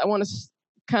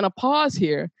kind of pause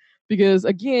here because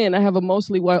again, I have a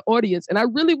mostly white audience and I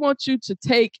really want you to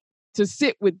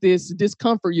sit with this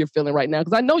discomfort you're feeling right now.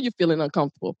 Because I know you're feeling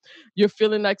uncomfortable. You're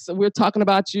feeling like we're talking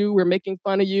about you. We're making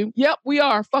fun of you. Yep, we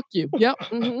are. Fuck you. Yep.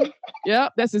 Mm-hmm.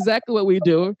 Yep, that's exactly what we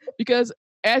do. Because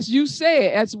as you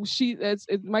said, as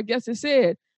my guest has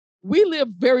said, we live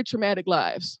very traumatic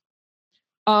lives.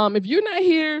 If you're not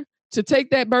here to take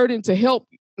that burden to help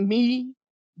me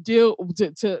deal,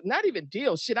 to not even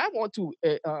deal, shit, I want to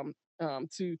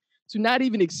not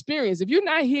even experience. If you're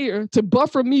not here to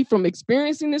buffer me from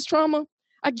experiencing this trauma,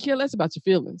 I can care less about your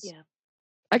feelings. Yeah.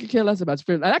 I can care less about your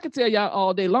feelings. And I can tell y'all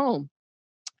all day long,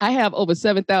 I have over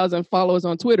 7,000 followers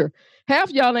on Twitter.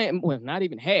 Half y'all ain't, well, not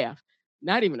even half,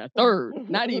 not even a third,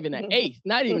 not even an eighth,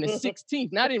 not even a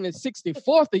 16th, not even a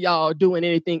 64th of y'all doing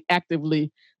anything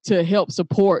actively to help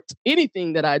support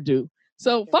anything that I do.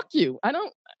 So fuck you.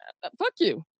 Fuck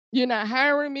you. You're not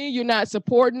hiring me. You're not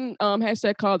supporting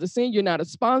 #CallTheScene. You're not a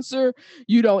sponsor.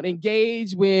 You don't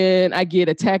engage when I get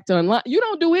attacked online. You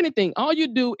don't do anything. All you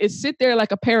do is sit there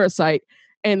like a parasite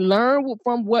and learn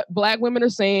from what Black women are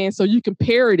saying so you can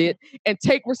parrot it and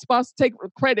take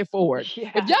credit for it.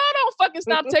 Yeah. If y'all don't fucking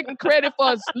stop taking credit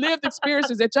for lived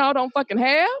experiences that y'all don't fucking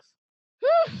have,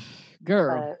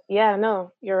 girl. Yeah,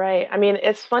 no, you're right. I mean,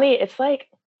 it's funny. It's like,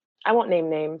 I won't name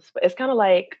names, but it's kind of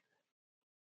like,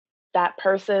 that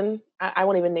person, I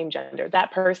won't even name gender,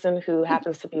 that person who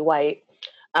happens to be white,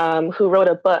 who wrote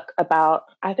a book about,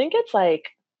 I think it's like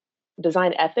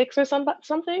design ethics or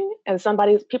something. And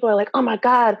people are like, oh my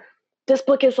God, this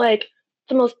book is like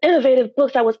the most innovative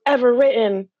book that was ever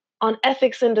written on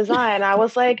ethics and design. I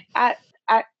was like,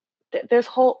 there's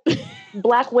whole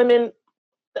Black women.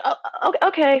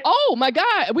 Okay. Oh my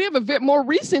God, we have a bit more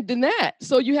recent than that.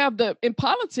 So you have in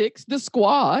politics, the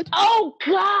Squad. Oh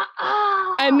God.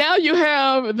 Oh. And now you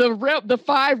have the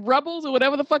 5 rebels or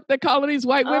whatever the fuck they call these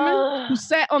white women who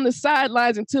sat on the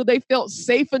sidelines until they felt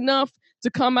safe enough to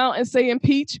come out and say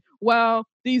impeach, while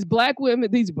these Black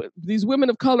women, these women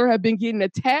of color have been getting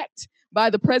attacked by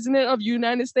the president of the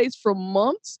United States for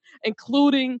months,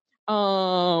 including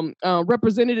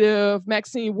Representative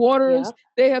Maxine Waters. Yeah.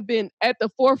 They have been at the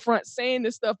forefront saying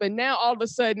this stuff, and now all of a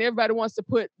sudden everybody wants to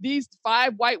put these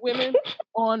 5 white women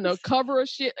on the cover of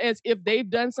shit as if they've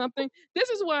done something. This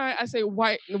is why I say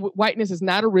whiteness is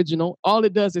not original. All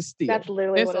it does is steal. That's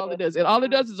literally all it does. All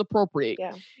it does is appropriate.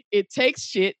 Yeah. It takes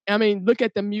shit. I mean, look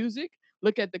at the music,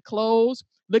 look at the clothes,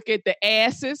 look at the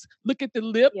asses, look at the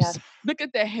lips, look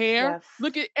at the hair,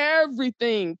 look at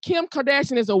everything. Kim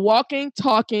Kardashian is a walking,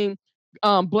 talking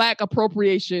Black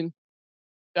appropriation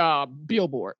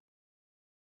billboard.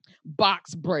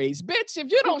 Box braids. Bitch, if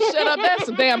you don't shut up, that's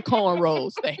some damn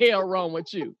cornrows. The hell wrong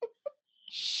with you?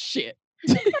 Shit.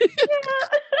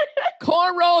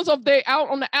 Cornrows if they out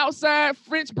on the outside,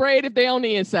 French braid if they on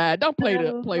the inside. Don't play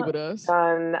with us.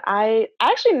 I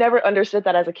actually never understood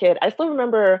that as a kid. I still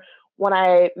remember when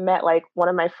I met like one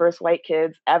of my first white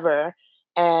kids ever,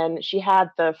 and she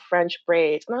had the French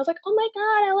braids, and I was like, "Oh my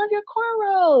god, I love your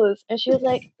cornrows!" And she was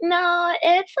like, "No,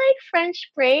 it's like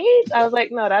French braids." I was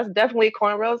like, "No, that's definitely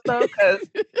cornrows though, because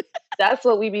that's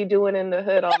what we be doing in the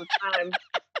hood all the time.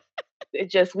 It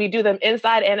just we do them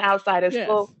inside and outside. It's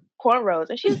still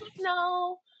cornrows." And she's like,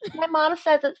 "No, my mom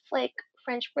says it's like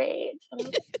French braids." And I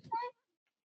was like,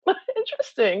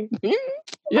 interesting.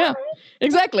 Yeah,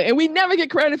 exactly. And we never get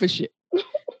credit for shit.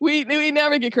 We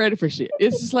never get credit for shit.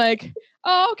 It's just like,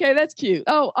 oh, okay, that's cute.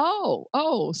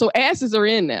 Oh. So asses are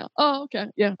in now. Oh, okay.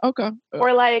 Yeah, okay.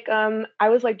 Or like, I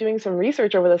was like doing some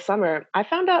research over the summer. I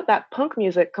found out that punk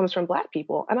music comes from Black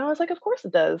people. And I was like, of course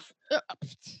it does.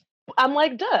 I'm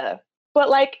like, duh. But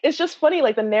like, it's just funny,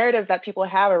 like the narrative that people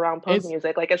have around punk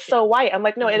music. Like, it's so white. I'm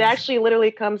like, no, it actually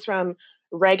literally comes from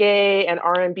reggae and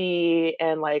R&B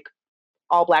and like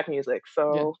all Black music.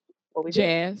 So what we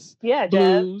jazz, jazz,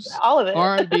 blues, all of it,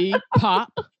 R&B,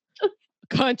 pop,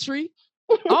 country,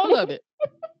 all of it.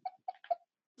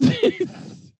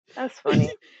 That's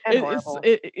funny.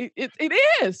 It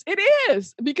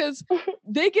is because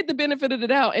they get the benefit of the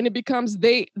doubt, and it becomes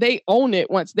they own it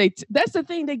once that's the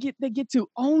thing, they get to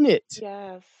own it.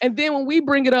 Yes. And then when we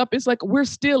bring it up, it's like we're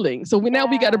stealing. So now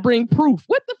we got to bring proof.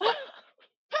 What the fuck?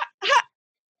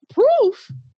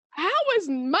 Proof? How is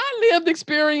my lived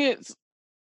experience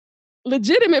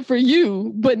legitimate for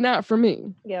you, but not for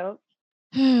me? Yeah.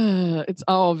 It's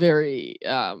all very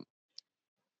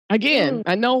again,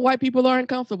 I know white people are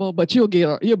uncomfortable, but you'll be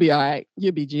all right.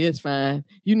 You'll be just fine.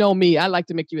 You know me, I like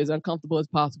to make you as uncomfortable as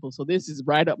possible. So this is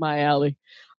right up my alley.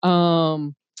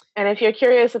 And if you're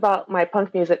curious about my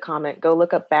punk music comment, go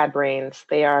look up Bad Brains.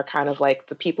 They are kind of like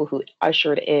the people who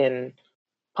ushered in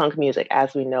punk music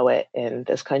as we know it in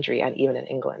this country and even in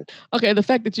England. Okay, the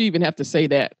fact that you even have to say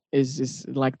that is just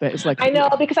like that. It's like, I know,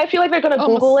 because I feel like they're going to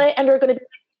Google it, and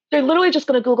they're literally just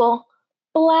going to Google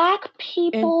Black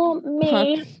people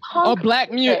made punk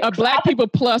music. Black people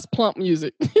plus plump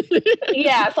music.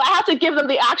 Yeah, so I have to give them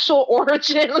the actual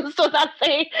origin so that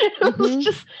it was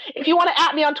just, if you want to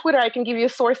at me on Twitter, I can give you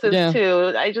sources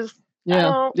too.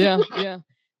 Yeah.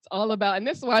 It's all about, and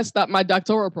this is why I stopped my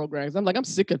doctoral programs. I'm like, I'm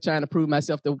sick of trying to prove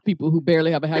myself to people who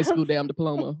barely have a high school damn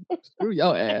diploma. Screw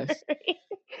your ass.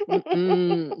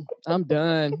 I'm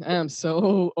done. I am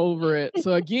so over it.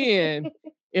 So again,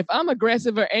 if I'm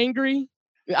aggressive or angry,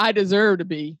 I deserve to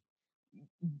be.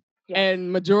 Yes.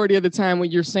 And majority of the time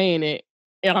when you're saying it,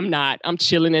 I'm not. I'm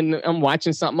chilling and I'm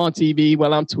watching something on TV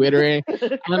while I'm Twittering.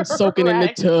 I'm soaking in the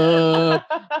tub.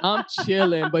 I'm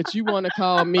chilling. But you want to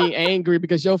call me angry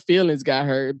because your feelings got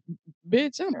hurt.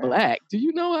 Bitch, I'm Black. Do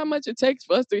you know how much it takes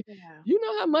for us to, you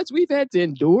know how much we've had to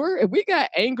endure? If we got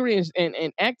angry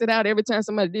and acted out every time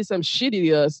somebody did something shitty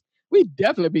to us, we'd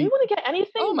definitely be. We wouldn't get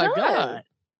anything Oh my done. God.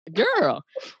 Girl,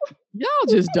 y'all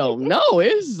just don't know.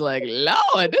 It's like,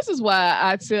 Lord, this is why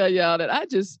I tell y'all that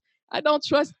I don't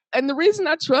trust. And the reason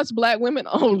I trust Black women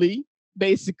only,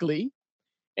 basically,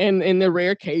 and in the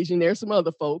rare occasion, there's some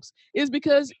other folks, is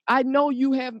because I know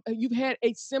you've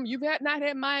not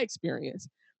had my experience,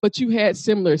 but you had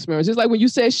similar experience. It's like when you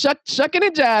said shucking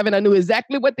and jiving, I knew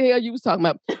exactly what the hell you was talking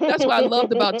about. That's what I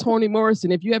loved about Toni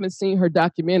Morrison. If you haven't seen her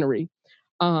documentary,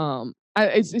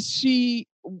 she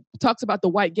talks about the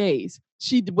white gaze.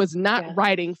 She was not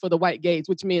writing for the white gaze,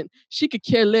 which meant she could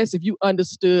care less if you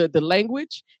understood the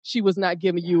language. She was not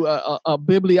giving you a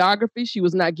bibliography. She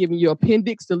was not giving you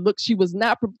appendix to look.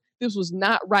 This was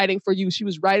not writing for you. She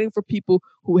was writing for people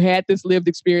who had this lived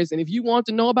experience. And if you want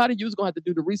to know about it, you was going to have to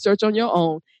do the research on your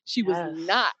own. She was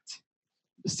not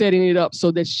setting it up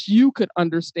so that you could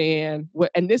understand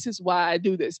what, and this is why I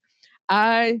do this.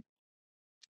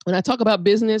 When I talk about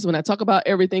business, when I talk about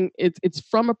everything, it's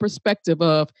from a perspective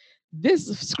of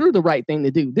screw the right thing to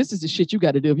do. This is the shit you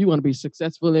got to do if you want to be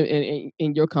successful in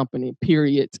your company,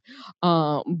 period.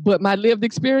 But my lived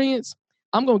experience,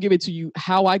 I'm going to give it to you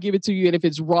how I give it to you. And if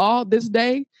it's raw this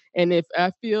day, and if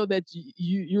I feel that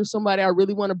you're somebody I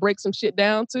really want to break some shit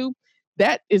down to,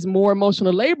 that is more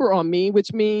emotional labor on me,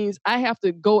 which means I have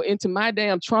to go into my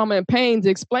damn trauma and pain to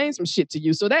explain some shit to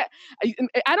you. So that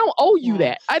I don't owe you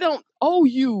that. I don't owe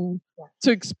you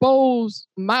to expose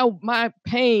my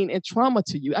pain and trauma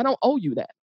to you. I don't owe you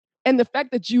that. And the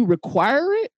fact that you require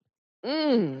it,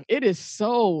 it is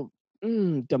so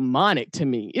demonic to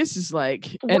me. It's just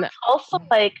like, and also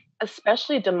like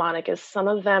especially demonic is some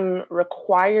of them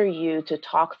require you to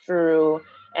talk through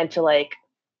and to like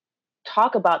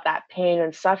talk about that pain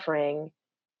and suffering,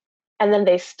 and then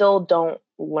they still don't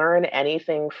learn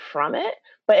anything from it.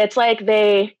 But it's like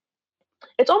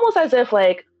it's almost as if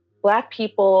like Black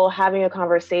people having a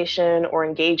conversation or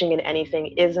engaging in anything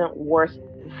isn't worth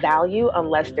value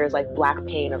unless there's like Black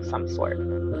pain of some sort.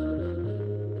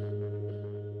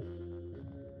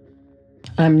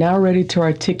 I'm now ready to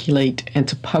articulate and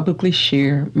to publicly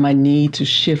share my need to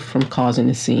shift from causing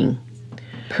a scene.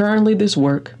 Currently, this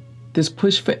work, this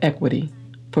push for equity,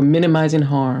 for minimizing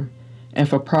harm, and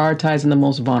for prioritizing the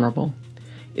most vulnerable,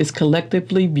 is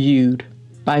collectively viewed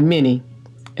by many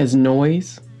as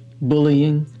noise,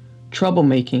 bullying,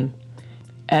 troublemaking,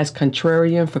 as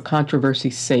contrarian for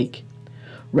controversy's sake,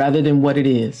 rather than what it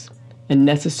is, a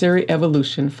necessary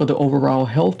evolution for the overall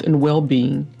health and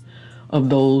well-being of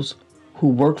those who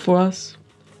work for us,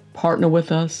 partner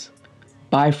with us,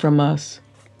 buy from us,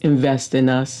 invest in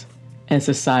us, and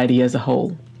society as a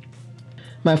whole.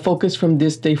 My focus from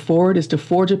this day forward is to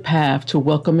forge a path to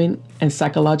welcoming and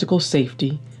psychological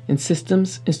safety in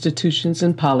systems, institutions,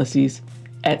 and policies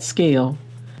at scale,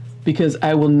 because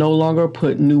I will no longer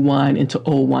put new wine into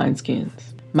old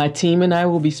wineskins. My team and I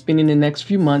will be spending the next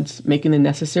few months making the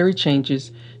necessary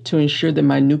changes to ensure that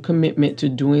my new commitment to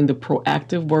doing the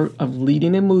proactive work of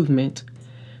leading a movement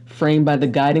framed by the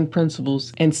guiding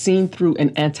principles and seen through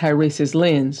an anti-racist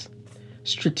lens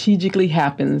strategically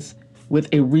happens with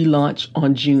a relaunch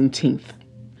on Juneteenth.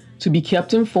 To be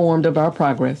kept informed of our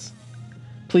progress,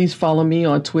 please follow me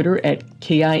on Twitter at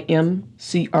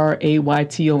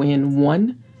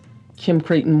KIMCRAYTON1, Kim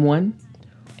Creighton 1,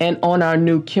 and on our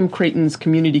new Kim Creighton's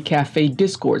Community Cafe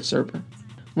Discord server.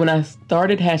 When I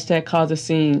started hashtag Cause a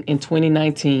Scene in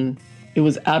 2019, it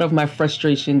was out of my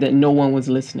frustration that no one was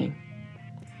listening.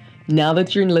 Now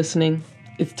that you're listening,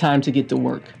 it's time to get to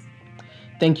work.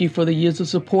 Thank you for the years of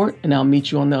support, and I'll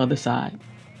meet you on the other side.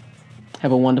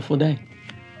 Have a wonderful day.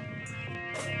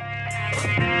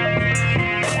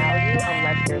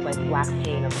 Unless there's like Black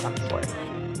pain of some sort,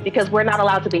 because we're not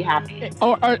allowed to be happy,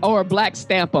 or a black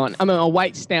stamp on. A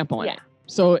white stamp on it.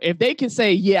 So if they can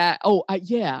say, yeah,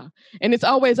 and it's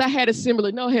always, I had a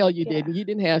similar. No, hell, you didn't. You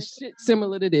didn't have shit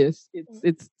similar to this.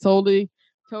 It's totally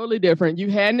different. You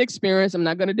had an experience. I'm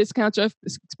not going to discount your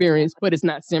experience, but it's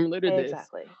not similar to this.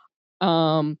 Exactly.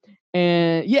 And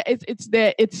yeah, it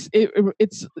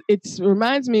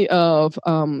reminds me of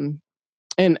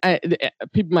and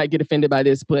people might get offended by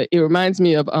this, but it reminds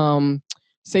me of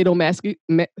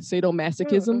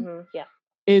sadomasochism. Mm-hmm. Yeah,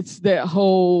 it's that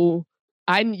whole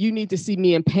you need to see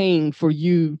me in pain for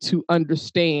you to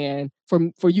understand,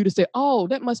 for you to say, oh,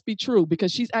 that must be true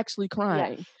because she's actually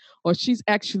crying. Yes. Or she's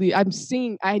actually, I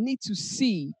need to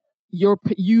see you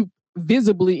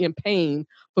visibly in pain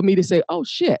for me to say, oh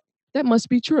shit, that must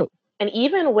be true. And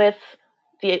even with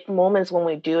the moments when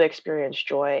we do experience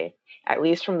joy, at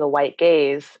least from the white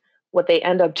gaze, what they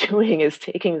end up doing is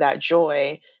taking that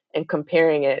joy and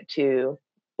comparing it to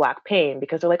Black pain,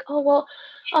 because they're like,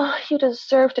 you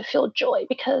deserve to feel joy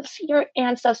because your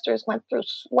ancestors went through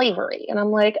slavery. And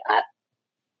I'm like,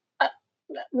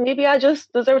 maybe I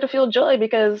just deserve to feel joy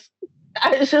because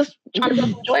I was just trying to feel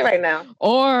some joy right now.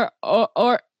 Or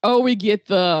we get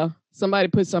somebody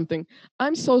put something,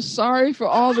 I'm so sorry for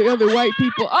all the other white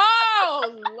people.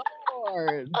 Oh,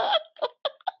 Lord.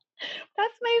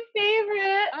 That's my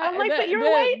favorite. I'm like, but you're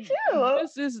white too.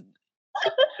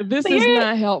 This is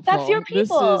not helpful. That's your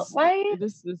people, right?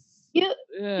 This is yeah.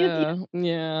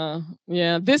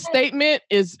 This statement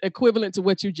is equivalent to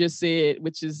what you just said,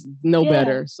 which is no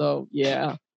better. So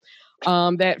yeah.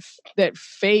 That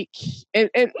fake, and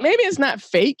maybe it's not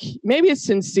fake, maybe it's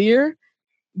sincere,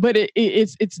 but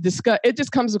it's it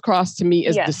just comes across to me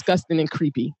as disgusting and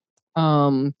creepy.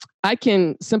 I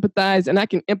can sympathize and I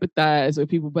can empathize with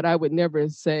people, but I would never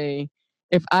say,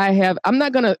 I'm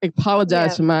not going to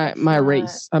apologize for my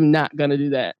race. I'm not going to do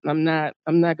that. I'm not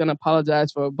going to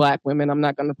apologize for Black women. I'm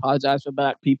not going to apologize for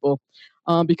Black people.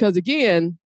 Because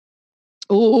again,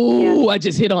 I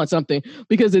just hit on something.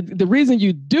 Because the reason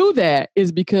you do that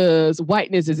is because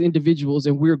whiteness is individuals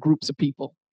and we're groups of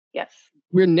people. Yes.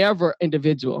 We're never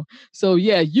individual. So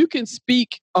yeah, you can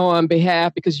speak on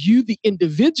behalf because you, the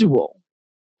individual,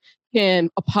 can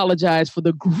apologize for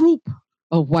the group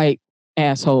of white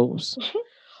assholes.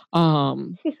 But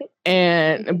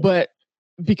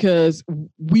because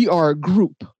we are a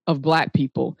group of Black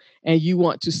people and you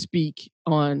want to speak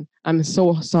on, I'm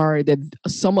so sorry that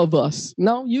some of us,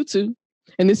 no, you too.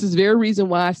 And this is the very reason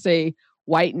why I say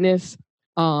whiteness.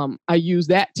 I use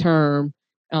that term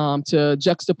to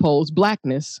juxtapose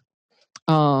Blackness.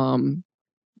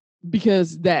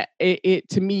 Because that it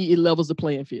to me, it levels the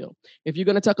playing field. If you're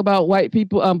going to talk about white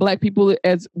people, Black people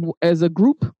as a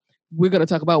group, we're going to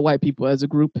talk about white people as a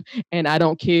group. And I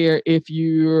don't care if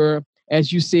you're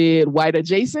as you said, white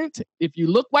adjacent. If you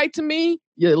look white to me,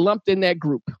 you're lumped in that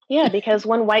group. Yeah, because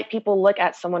when white people look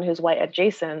at someone who's white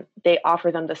adjacent, they offer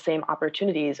them the same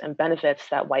opportunities and benefits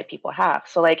that white people have.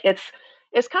 So like it's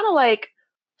kind of like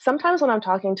sometimes when I'm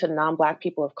talking to non-black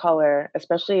people of color,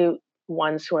 especially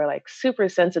ones who are like super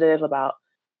sensitive about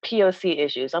POC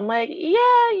issues, I'm like,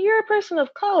 yeah, you're a person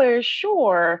of color,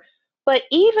 sure. But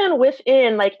even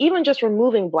within, like, even just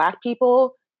removing black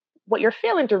people, what you're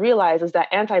failing to realize is that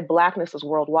anti-blackness is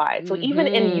worldwide. So even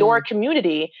in your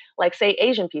community, like say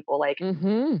Asian people, like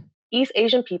East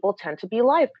Asian people tend to be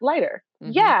lighter.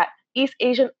 Yeah,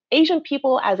 Asian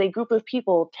people as a group of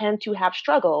people tend to have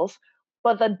struggles,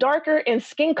 but the darker in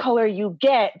skin color you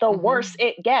get, the worse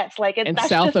it gets. Like in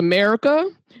South America,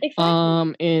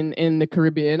 exactly. in the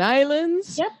Caribbean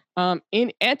islands. Yep.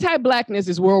 In anti-blackness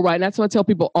is worldwide. And that's what I tell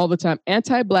people all the time.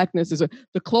 Anti-blackness is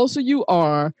the closer you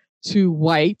are to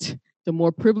white, the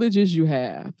more privileges you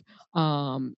have.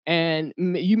 And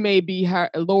you may be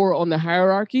lower on the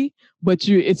hierarchy, but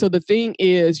so the thing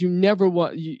is, you never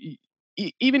want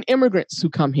even immigrants who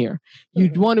come here, you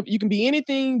can be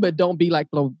anything, but don't be like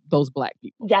those black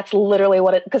people. That's literally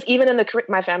what it, because even in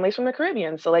my family's from the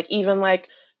Caribbean. So like, even like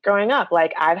growing up,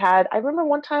 like I remember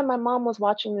one time my mom was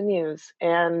watching the news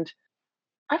and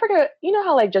I forget, you know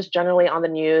how like just generally on the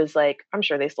news, like I'm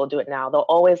sure they still do it now. They'll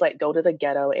always like go to the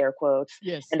ghetto, air quotes,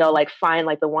 and they'll like find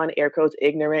like the one air quotes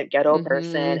ignorant ghetto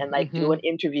person and like do an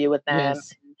interview with them.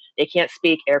 Yes. They can't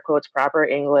speak air quotes proper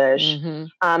English.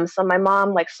 So my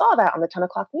mom like saw that on the 10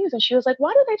 o'clock news and she was like,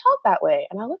 why do they talk that way?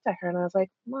 And I looked at her and I was like,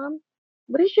 Mom,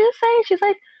 what did you say? She's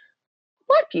like,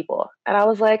 black people. And I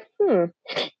was like,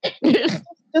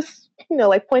 just, you know,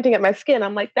 like pointing at my skin.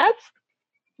 I'm like, that's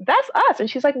us. And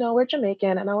she's like, no, we're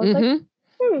Jamaican. And I was like,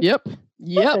 Yep.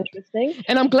 That's interesting.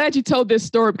 And I'm glad you told this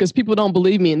story because people don't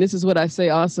believe me. And this is what I say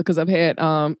also, because I've had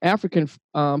African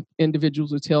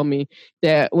individuals who tell me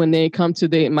that when they come to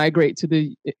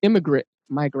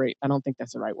migrate. I don't think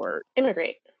that's the right word.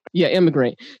 Immigrate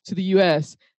to the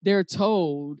US, they're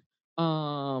told,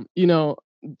 you know,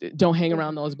 don't hang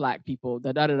around those black people,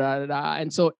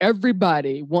 And so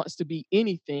everybody wants to be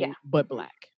anything but black.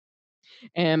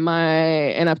 And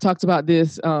I've talked about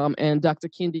this, and Dr.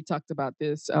 Kendi talked about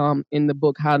this in the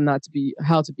book How to Be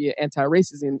an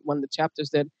Anti-Racist. In one of the chapters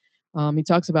that he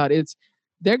talks about,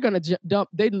 they're gonna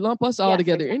they lump us all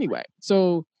together anyway.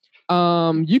 So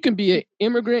you can be an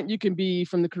immigrant, you can be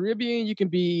from the Caribbean, you can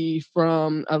be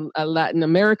from a Latin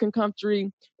American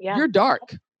country. You're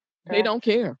dark. They don't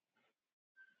care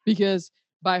because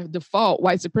by default,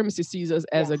 white supremacy sees us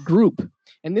as a group.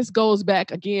 And this goes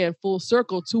back again, full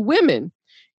circle to women.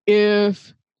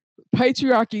 If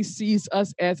patriarchy sees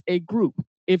us as a group,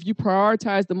 if you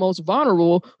prioritize the most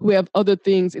vulnerable who have other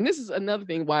things, and this is another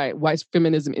thing why white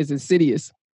feminism is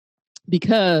insidious,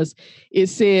 because it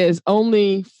says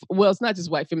it's not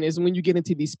just white feminism. When you get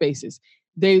into these spaces,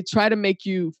 they try to make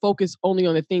you focus only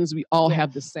on the things we all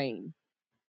have the same.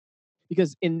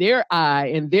 Because in their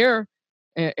eye,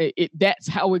 that's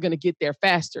how we're going to get there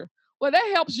faster. Well,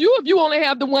 that helps you if you only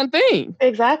have the one thing.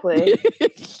 Exactly.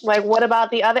 Like, what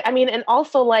about the other? I mean, and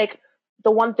also like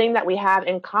the one thing that we have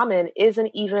in common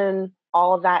isn't even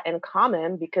all of that in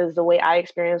common, because the way I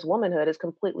experience womanhood is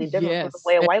completely different from the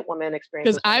way a white woman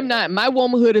experiences. Because my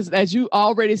womanhood is, as you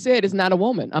already said, is not a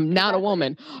woman. I'm not a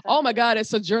woman. Exactly. Oh my God, it's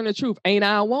Sojourner Truth. Ain't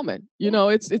I a woman? You know,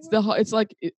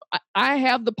 I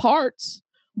have the parts,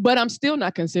 but I'm still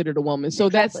not considered a woman. So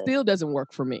that still doesn't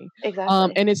work for me.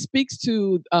 Exactly. And it speaks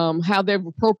to how they've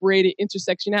appropriated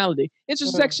intersectionality.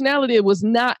 Intersectionality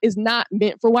is not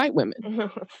meant for white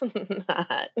women. It's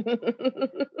not.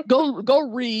 Go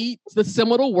read the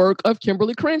seminal work of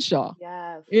Kimberly Crenshaw.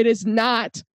 Yes. It is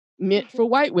not meant for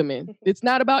white women. It's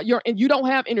not about and you don't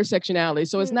have intersectionality.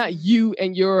 So it's not you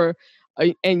and your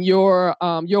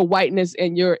whiteness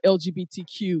and your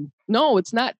LGBTQ. No,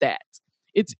 it's not that.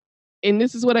 And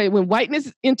this is when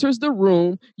whiteness enters the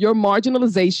room, your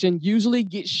marginalization usually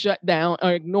gets shut down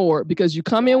or ignored because you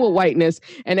come in with whiteness.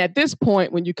 And at this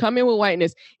point, when you come in with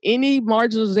whiteness, any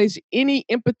marginalization, any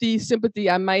empathy,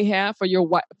 sympathy I might have for your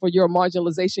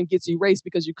marginalization gets erased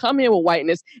because you come in with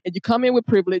whiteness and you come in with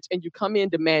privilege and you come in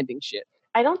demanding shit.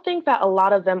 I don't think that a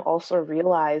lot of them also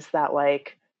realize that,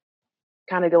 like,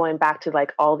 kind of going back to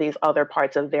like all these other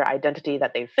parts of their identity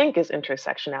that they think is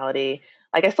intersectionality.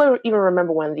 Like, I still even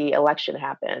remember when the election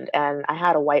happened and I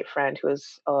had a white friend who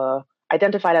was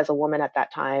identified as a woman at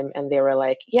that time. And they were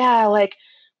like, yeah, like,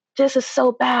 this is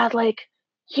so bad. Like,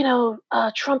 you know,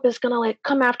 Trump is going to like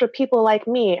come after people like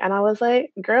me. And I was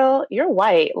like, girl, you're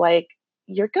white. Like,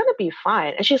 you're going to be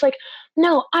fine. And she's like,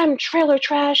 no, I'm trailer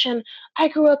trash. And I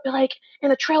grew up like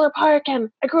in a trailer park and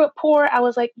I grew up poor. I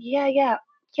was like, yeah,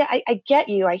 I get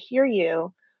you. I hear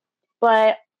you.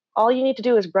 But all you need to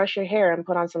do is brush your hair and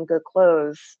put on some good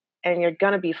clothes. And you're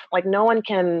going to be like, no one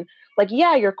can, like,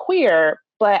 yeah, you're queer,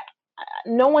 but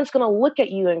no one's going to look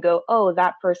at you and go, oh,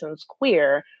 that person's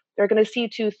queer. They're going to see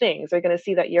two things. They're going to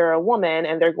see that you're a woman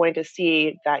and they're going to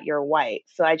see that you're white.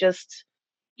 So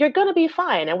you're going to be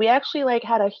fine. And we actually like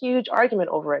had a huge argument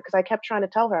over it because I kept trying to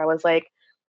tell her, I was like,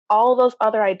 all those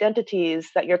other identities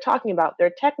that you're talking about,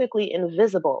 they're technically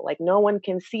invisible. Like no one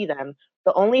can see them.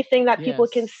 The only thing that people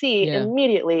can Yes. see Yeah.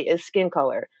 immediately is skin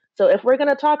color. So if we're going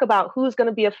to talk about who's going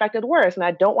to be affected worse, and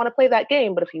I don't want to play that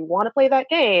game, but if you want to play that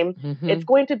game, it's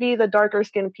going to be the darker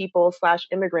skinned people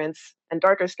 / immigrants and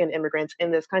darker skinned immigrants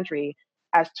in this country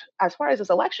as far as this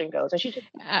election goes. And she just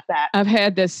that. I've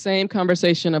had this same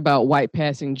conversation about white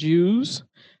passing Jews.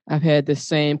 I've had the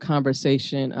same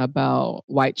conversation about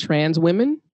white trans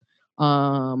women.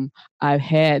 I've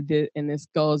had this, and this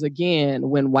goes again,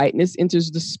 when whiteness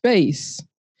enters the space,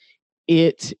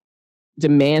 it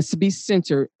demands to be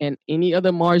centered, and any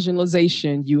other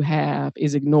marginalization you have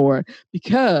is ignored.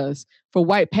 Because for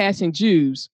white passing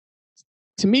Jews,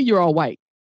 to me, you're all white.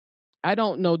 I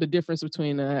don't know the difference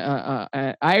between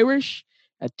Irish,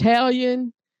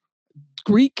 Italian,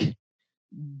 Greek,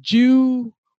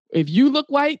 Jew. If you look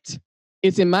white,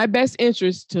 it's in my best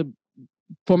interest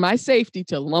for my safety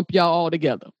to lump y'all all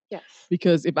together. Yes.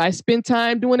 Because if I spend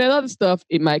time doing that other stuff,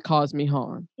 it might cause me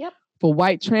harm. Yep. For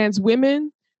white trans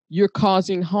women, you're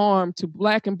causing harm to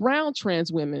Black and brown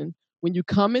trans women when you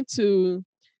come into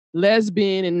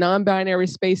lesbian and non-binary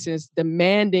spaces,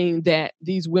 demanding that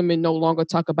these women no longer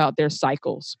talk about their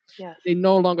cycles. Yes. They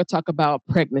no longer talk about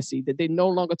pregnancy, that they no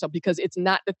longer talk, because it's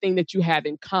not the thing that you have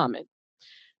in common.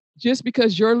 Just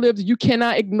because you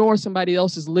cannot ignore somebody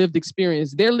else's lived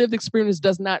experience. Their lived experience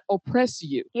does not oppress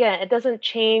you. Yeah, it doesn't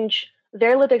change.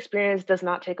 Their lived experience does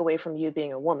not take away from you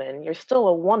being a woman. You're still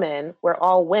a woman. We're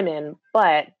all women,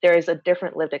 but there's a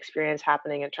different lived experience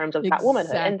happening in terms of that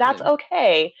womanhood. And that's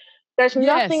okay. There's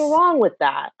nothing wrong with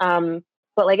that.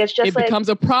 But like, it's just it becomes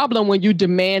a problem when you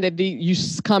demand that you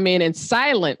come in and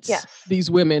silence these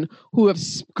women who have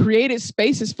created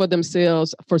spaces for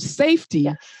themselves for safety.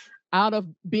 Yes. Out of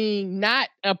being not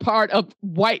a part of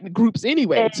white groups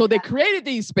anyway. So they created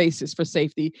these spaces for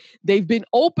safety. They've been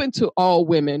open to all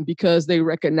women because they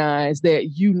recognize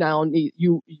that you now need,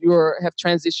 you have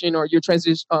transitioned or you're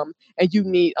transition, and you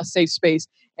need a safe space,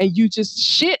 and you just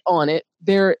shit on it,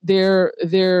 their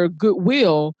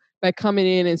goodwill, by coming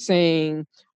in and saying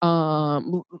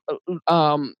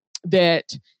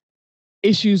that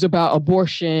issues about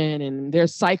abortion and their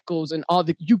cycles and all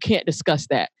you can't discuss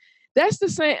that. That's the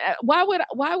same. Why would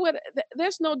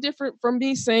that's no different from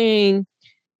me saying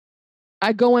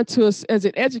I go into as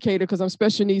an educator, because I'm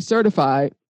special needs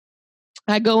certified.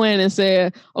 I go in and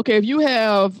say, okay, if you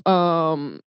have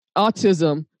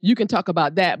autism, you can talk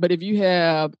about that. But if you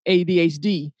have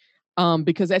ADHD,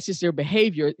 because that's just your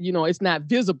behavior, it's not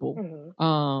visible.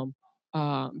 Mm-hmm.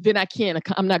 Then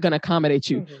I'm not going to accommodate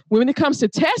you. Mm-hmm. When it comes to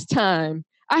test time,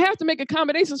 I have to make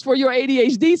accommodations for your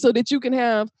ADHD so that you can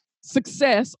have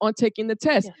success on taking the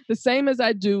test. Yes. The same as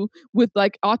I do with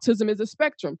like autism is a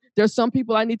spectrum. There's some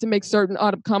people I need to make certain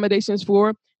accommodations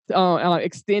for,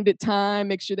 extended time,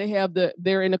 make sure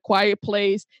they're in a quiet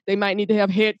place. They might need to have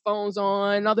headphones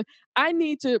on. I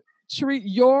need to treat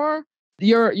your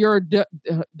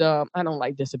I don't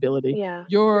like disability. Yeah.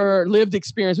 Your lived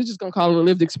experience. We're just gonna call it a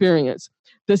lived experience.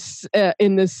 I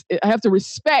have to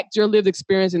respect your lived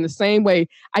experience in the same way.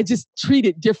 I just treat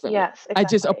it differently. Yes, exactly. I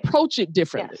just approach it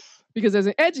differently. Yes. Because as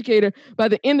an educator, by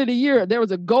the end of the year, there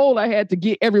was a goal I had to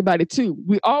get everybody to.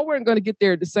 We all weren't going to get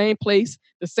there at the same place,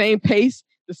 the same pace,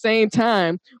 the same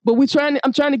time. But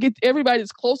I'm trying to get everybody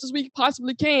as close as we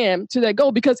possibly can to that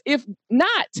goal. Because if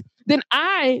not, then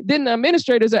the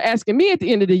administrators are asking me at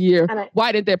the end of the year,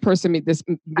 why did that person meet this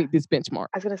benchmark?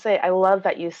 I was going to say, I love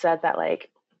that you said that, like,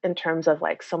 in terms of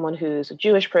like someone who's a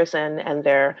Jewish person and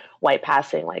they're white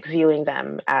passing, like viewing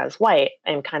them as white,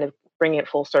 and kind of bringing it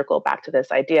full circle back to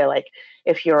this idea. Like,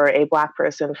 if you're a Black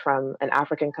person from an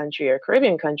African country or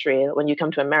Caribbean country, when you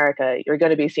come to America, you're going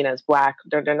to be seen as Black.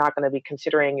 They're not going to be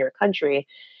considering your country.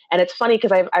 And it's funny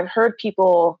because I've heard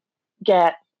people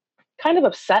get kind of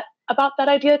upset about that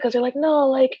idea, because they're like, no,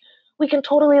 like, we can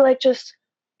totally like just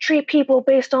treat people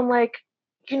based on like,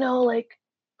 like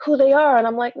who they are. And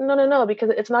I'm like, no, because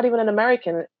it's not even an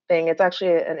American thing. It's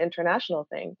actually an international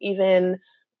thing. Even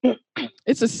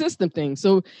It's a system thing.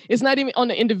 So it's not even on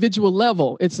the individual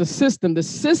level. It's a system. The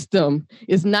system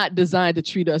is not designed to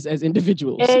treat us as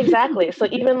individuals. Exactly. So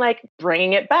even like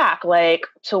bringing it back, like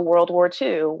to World War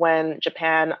II, when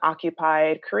Japan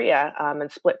occupied Korea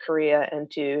and split Korea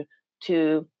into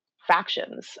two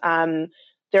factions.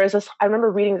 There's this, I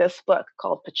remember reading this book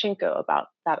called Pachinko about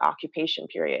that occupation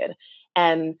period.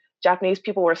 And Japanese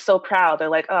people were so proud. They're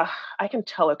like, oh, I can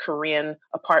tell a Korean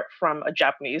apart from a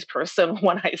Japanese person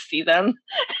when I see them.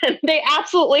 And they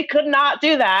absolutely could not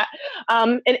do that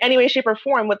in any way, shape, or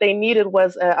form. What they needed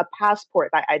was a passport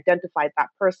that identified that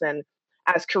person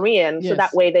as Korean, so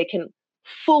that way they can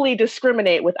fully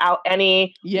discriminate without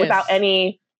any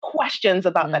questions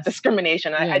about that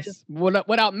discrimination. I just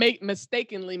without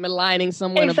mistakenly maligning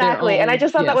someone. Exactly. And I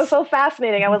just thought that was so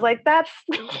fascinating. I was like, that's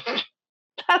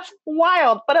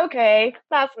wild, but okay,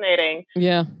 fascinating.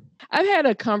 Yeah, I've had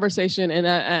a conversation, and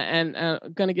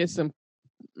I'm gonna get some.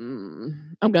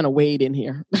 I'm gonna wade in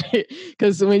here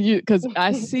because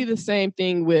I see the same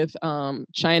thing with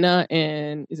China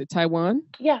and is it Taiwan?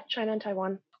 Yeah, China and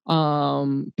Taiwan.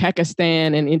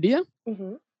 Pakistan and India.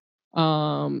 Mm-hmm.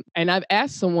 And I've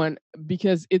asked someone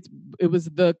because it was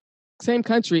the same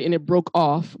country and it broke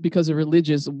off because of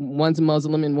religious. One's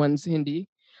Muslim and one's Hindi.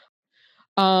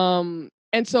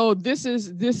 And so this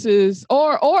is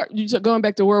or you going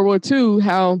back to World War II,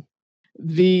 how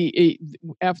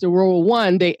after World War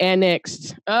I they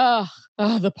annexed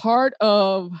the part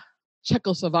of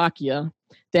Czechoslovakia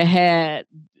that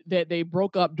they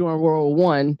broke up during World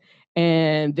War I,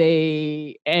 and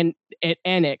they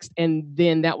annexed, and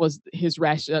then that was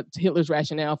Hitler's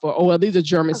rationale for these are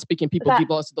German speaking people. Give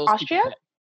us those Austria? People.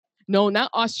 No, not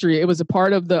Austria. It was a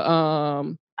part of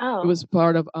the it was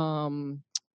part of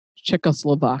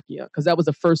Czechoslovakia, because that was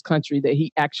the first country that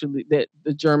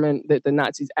the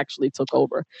Nazis actually took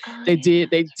over. They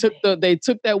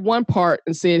took that one part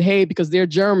and said, hey, because they're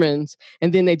Germans,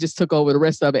 and then they just took over the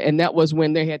rest of it. And that was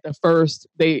when they had the first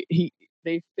they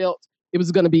felt it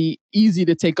was going to be easy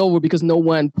to take over because no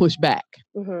one pushed back.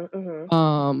 Mm-hmm,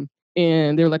 mm-hmm.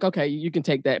 And they're like, okay, you can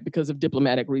take that because of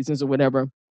diplomatic reasons or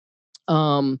whatever.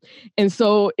 And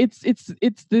so it's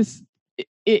this.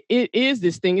 It is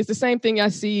this thing. It's the same thing I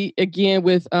see again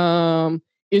with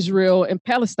Israel and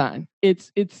Palestine.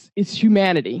 It's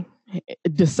humanity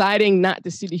deciding not to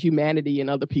see the humanity in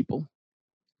other people.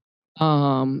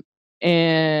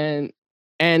 And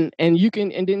you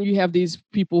can, and then you have these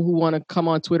people who want to come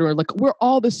on Twitter and like, we're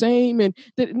all the same, and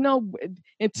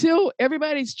until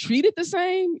everybody's treated the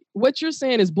same, what you're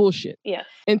saying is bullshit. Yes.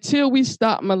 Until we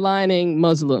stop maligning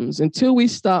Muslims, until we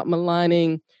stop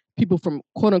maligning people from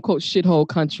quote unquote shithole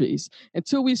countries,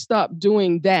 until we stop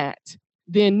doing that,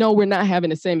 then no, we're not having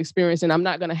the same experience. And I'm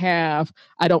not going to have,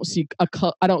 I don't see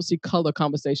color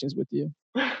conversations with you.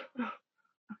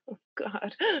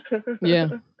 God. Yeah.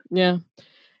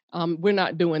 We're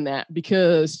not doing that,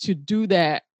 because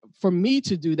for me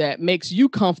to do that makes you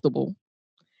comfortable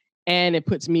and it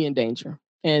puts me in danger.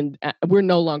 And we're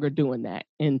no longer doing that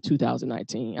in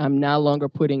 2019. I'm no longer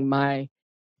putting my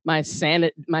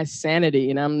sanity,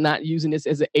 and I'm not using this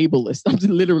as an ableist.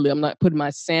 I'm not putting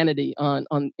my sanity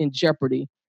in jeopardy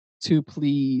to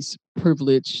please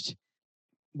privileged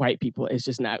white people. It's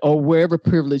just not, or wherever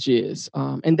privilege is.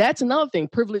 And that's another thing.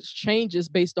 Privilege changes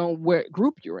based on what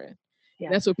group you're in. Yeah.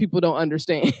 That's what people don't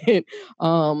understand.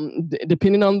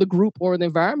 Depending on the group or the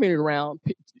environment you're around,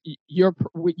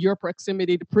 your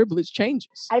proximity to privilege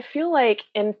changes. I feel like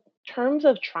in terms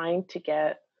of trying to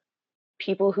get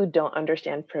people who don't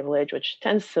understand privilege, which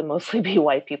tends to mostly be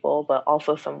white people, but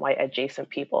also some white adjacent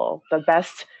people, the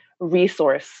best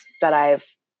resource that I've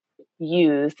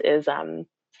used is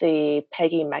the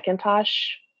Peggy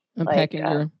McIntosh.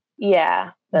 Unpacking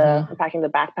unpacking the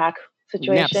backpack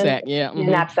situation. Knapsack, yeah. Mm-hmm.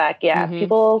 Knapsack, yeah. Mm-hmm.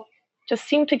 People just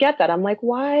seem to get that. I'm like,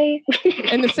 why?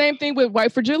 And the same thing with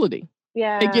white fragility.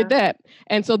 Yeah. They get that.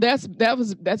 And so that's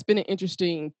been an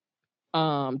interesting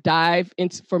dive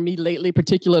into for me lately,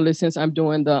 particularly since I'm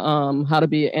doing the How to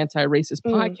Be an Anti-Racist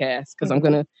podcast, because I'm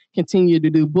going to continue to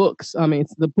do books.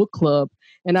 It's the book club,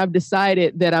 and I've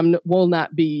decided that will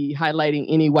not be highlighting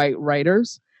any white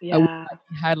writers. Yeah. I will not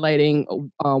be highlighting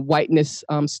whiteness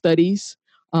studies,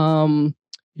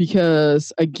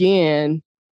 because again,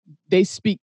 they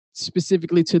speak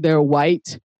specifically to their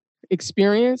white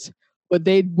experience, but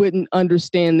they wouldn't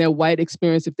understand their white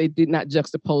experience if they did not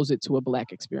juxtapose it to a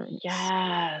Black experience.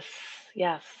 Yes,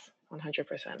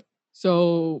 100%.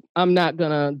 So I'm not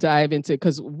going to dive into it,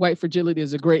 because White Fragility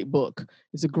is a great book.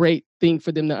 It's a great thing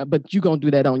for them to, but you're going to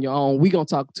do that on your own. We're going to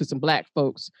talk to some Black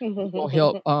folks who going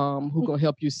to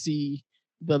help you see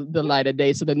the light of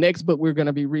day. So the next book we're going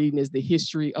to be reading is The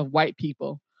History of White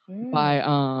People,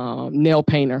 by Nell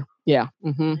Painter. Yeah.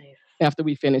 Nice. After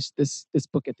we finish this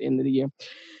book at the end of the year.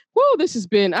 Whoa, this has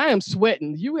been, I am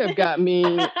sweating. You have got me,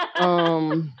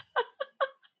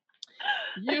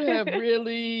 you have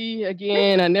really,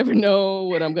 again, I never know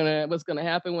what's gonna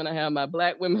happen when I have my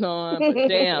Black women on, but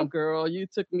damn, girl, you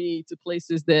took me to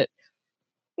places that,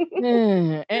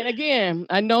 and again,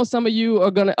 I know some of you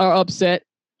are upset.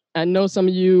 I know some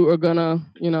of you are gonna,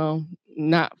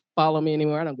 not follow me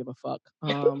anymore. I don't give a fuck.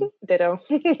 Ditto.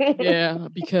 Yeah,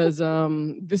 because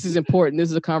this is important. This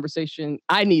is a conversation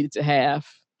I needed to have.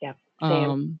 Yeah.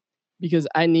 Same. Because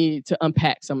I need to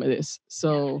unpack some of this.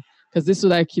 So, because this is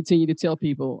what I continue to tell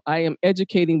people. I am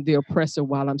educating the oppressor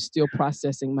while I'm still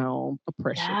processing my own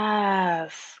oppression.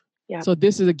 Yes. Yeah. So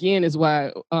this is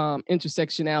why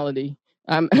intersectionality.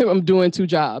 I'm doing two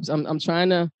jobs. I'm trying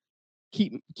to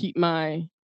keep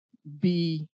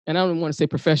and I don't want to say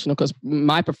professional because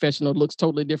my professional looks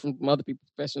totally different from other people's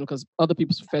professional because other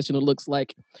people's professional looks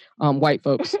like white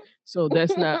folks. So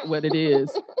that's not what it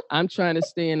is. I'm trying to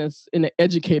stay in an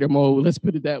educator mode. Let's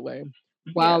put it that way.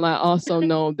 While I also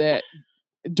know that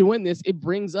doing this, it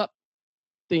brings up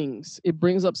things. It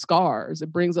brings up scars.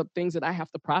 It brings up things that I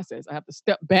have to process. I have to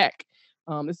step back.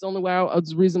 It's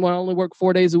the reason why I only work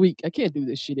 4 days a week. I can't do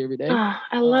this shit every day.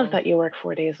 I love that you work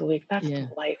 4 days a week. That's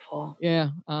delightful.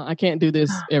 Yeah, I can't do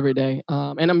this every day.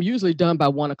 And I'm usually done by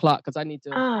 1 o'clock because I need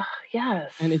to.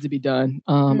 Yes. I need to be done.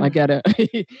 I gotta.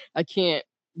 I can't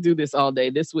do this all day.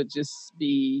 This would just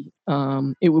be.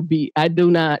 It would be. I do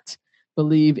not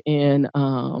believe in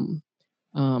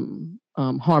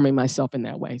harming myself in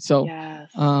that way. So. Yes.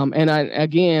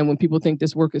 And when people think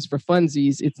this work is for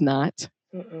funsies, it's not.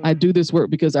 I do this work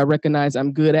because I recognize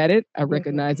I'm good at it. I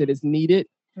recognize that it's needed.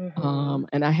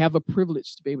 And I have a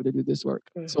privilege to be able to do this work.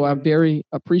 So I'm very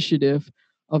appreciative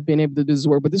of being able to do this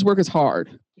work. But this work is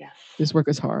hard. Yes. This work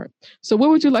is hard. So what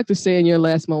would you like to say in your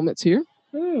last moments here?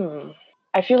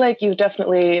 I feel like you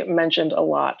definitely mentioned a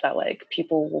lot that like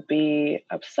people will be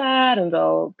upset and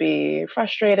they'll be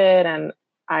frustrated. And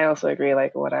I also agree,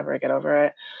 like, whatever, get over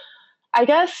it. I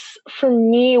guess for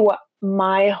me, what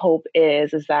my hope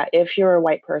is that if you're a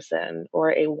white person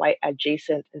or a white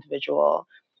adjacent individual,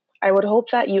 I would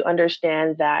hope that you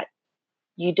understand that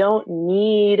you don't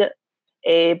need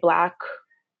a Black,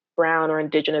 brown, or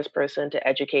indigenous person to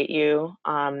educate you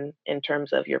in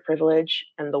terms of your privilege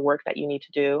and the work that you need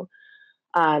to do.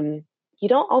 You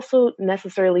don't also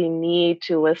necessarily need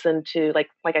to listen to,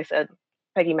 like I said,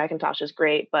 Peggy McIntosh is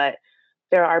great, but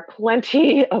there are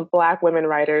plenty of Black women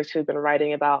writers who've been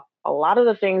writing about a lot of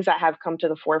the things that have come to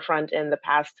the forefront in the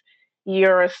past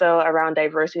year or so around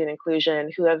diversity and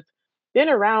inclusion, who have been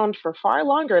around for far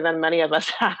longer than many of us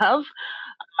have,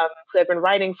 who have been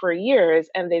writing for years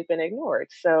and they've been ignored.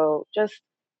 So just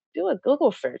do a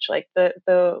Google search. Like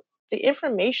the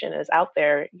information is out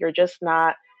there. You're just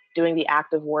not doing the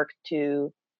active work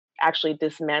to actually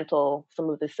dismantle some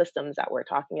of the systems that we're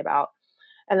talking about.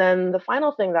 And then the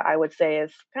final thing that I would say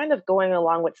is kind of going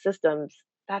along with systems.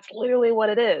 That's literally what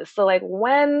it is. So like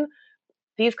when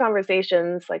these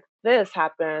conversations like this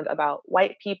happened about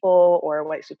white people or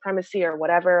white supremacy or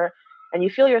whatever, and you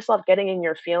feel yourself getting in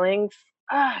your feelings,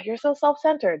 you're so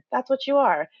self-centered. That's what you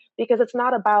are. Because it's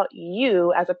not about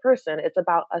you as a person. It's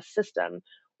about a system.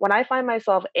 When I find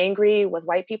myself angry with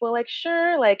white people, like,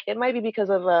 sure, like it might be because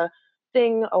of a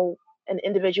thing an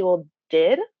individual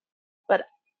did, but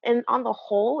on the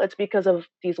whole, it's because of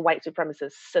these white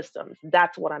supremacist systems.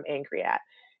 That's what I'm angry at.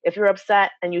 If you're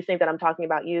upset and you think that I'm talking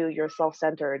about you, you're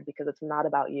self-centered because it's not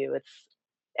about you. It's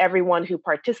everyone who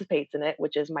participates in it,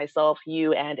 which is myself,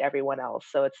 you, and everyone else.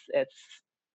 So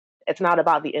it's not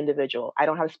about the individual. I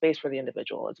don't have space for the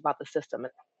individual. It's about the system.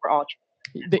 And we're all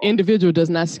the individual does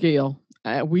not scale.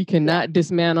 We cannot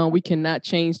dismantle. We cannot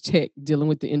change tech dealing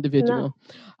with the individual.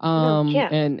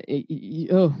 Can't.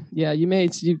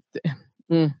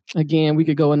 Again, we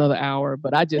could go another hour,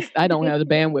 but I don't have the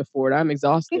bandwidth for it. I'm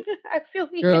exhausted. I feel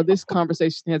you. Girl, this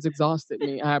conversation has exhausted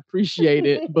me. I appreciate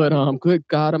it, but good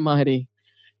God Almighty,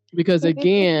 because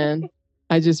again,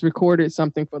 I just recorded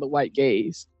something for the white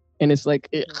gaze, and it's like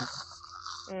it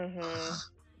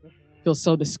feels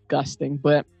so disgusting.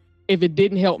 But if it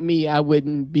didn't help me, I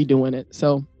wouldn't be doing it.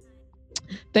 So,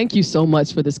 thank you so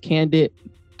much for this candid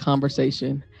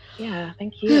conversation. Yeah,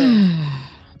 thank you.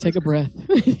 Take a breath.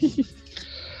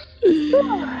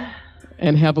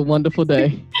 And have a wonderful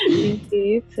day.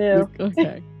 You too.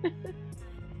 Okay.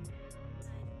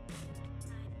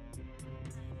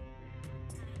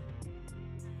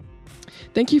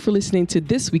 Thank you for listening to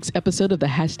this week's episode of the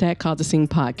Hashtag Cause a Scene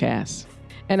podcast.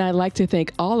 And I'd like to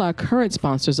thank all our current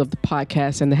sponsors of the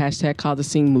podcast and the Hashtag Cause a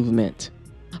Scene movement.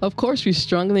 Of course, we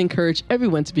strongly encourage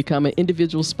everyone to become an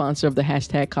individual sponsor of the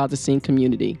hashtag Call the Scene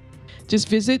community. Just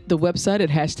visit the website at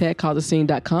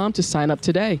hashtagcallthescene.com to sign up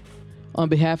today. On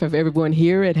behalf of everyone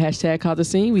here at hashtag Call the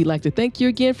Scene, we'd like to thank you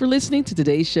again for listening to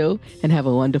today's show and have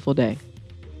a wonderful day.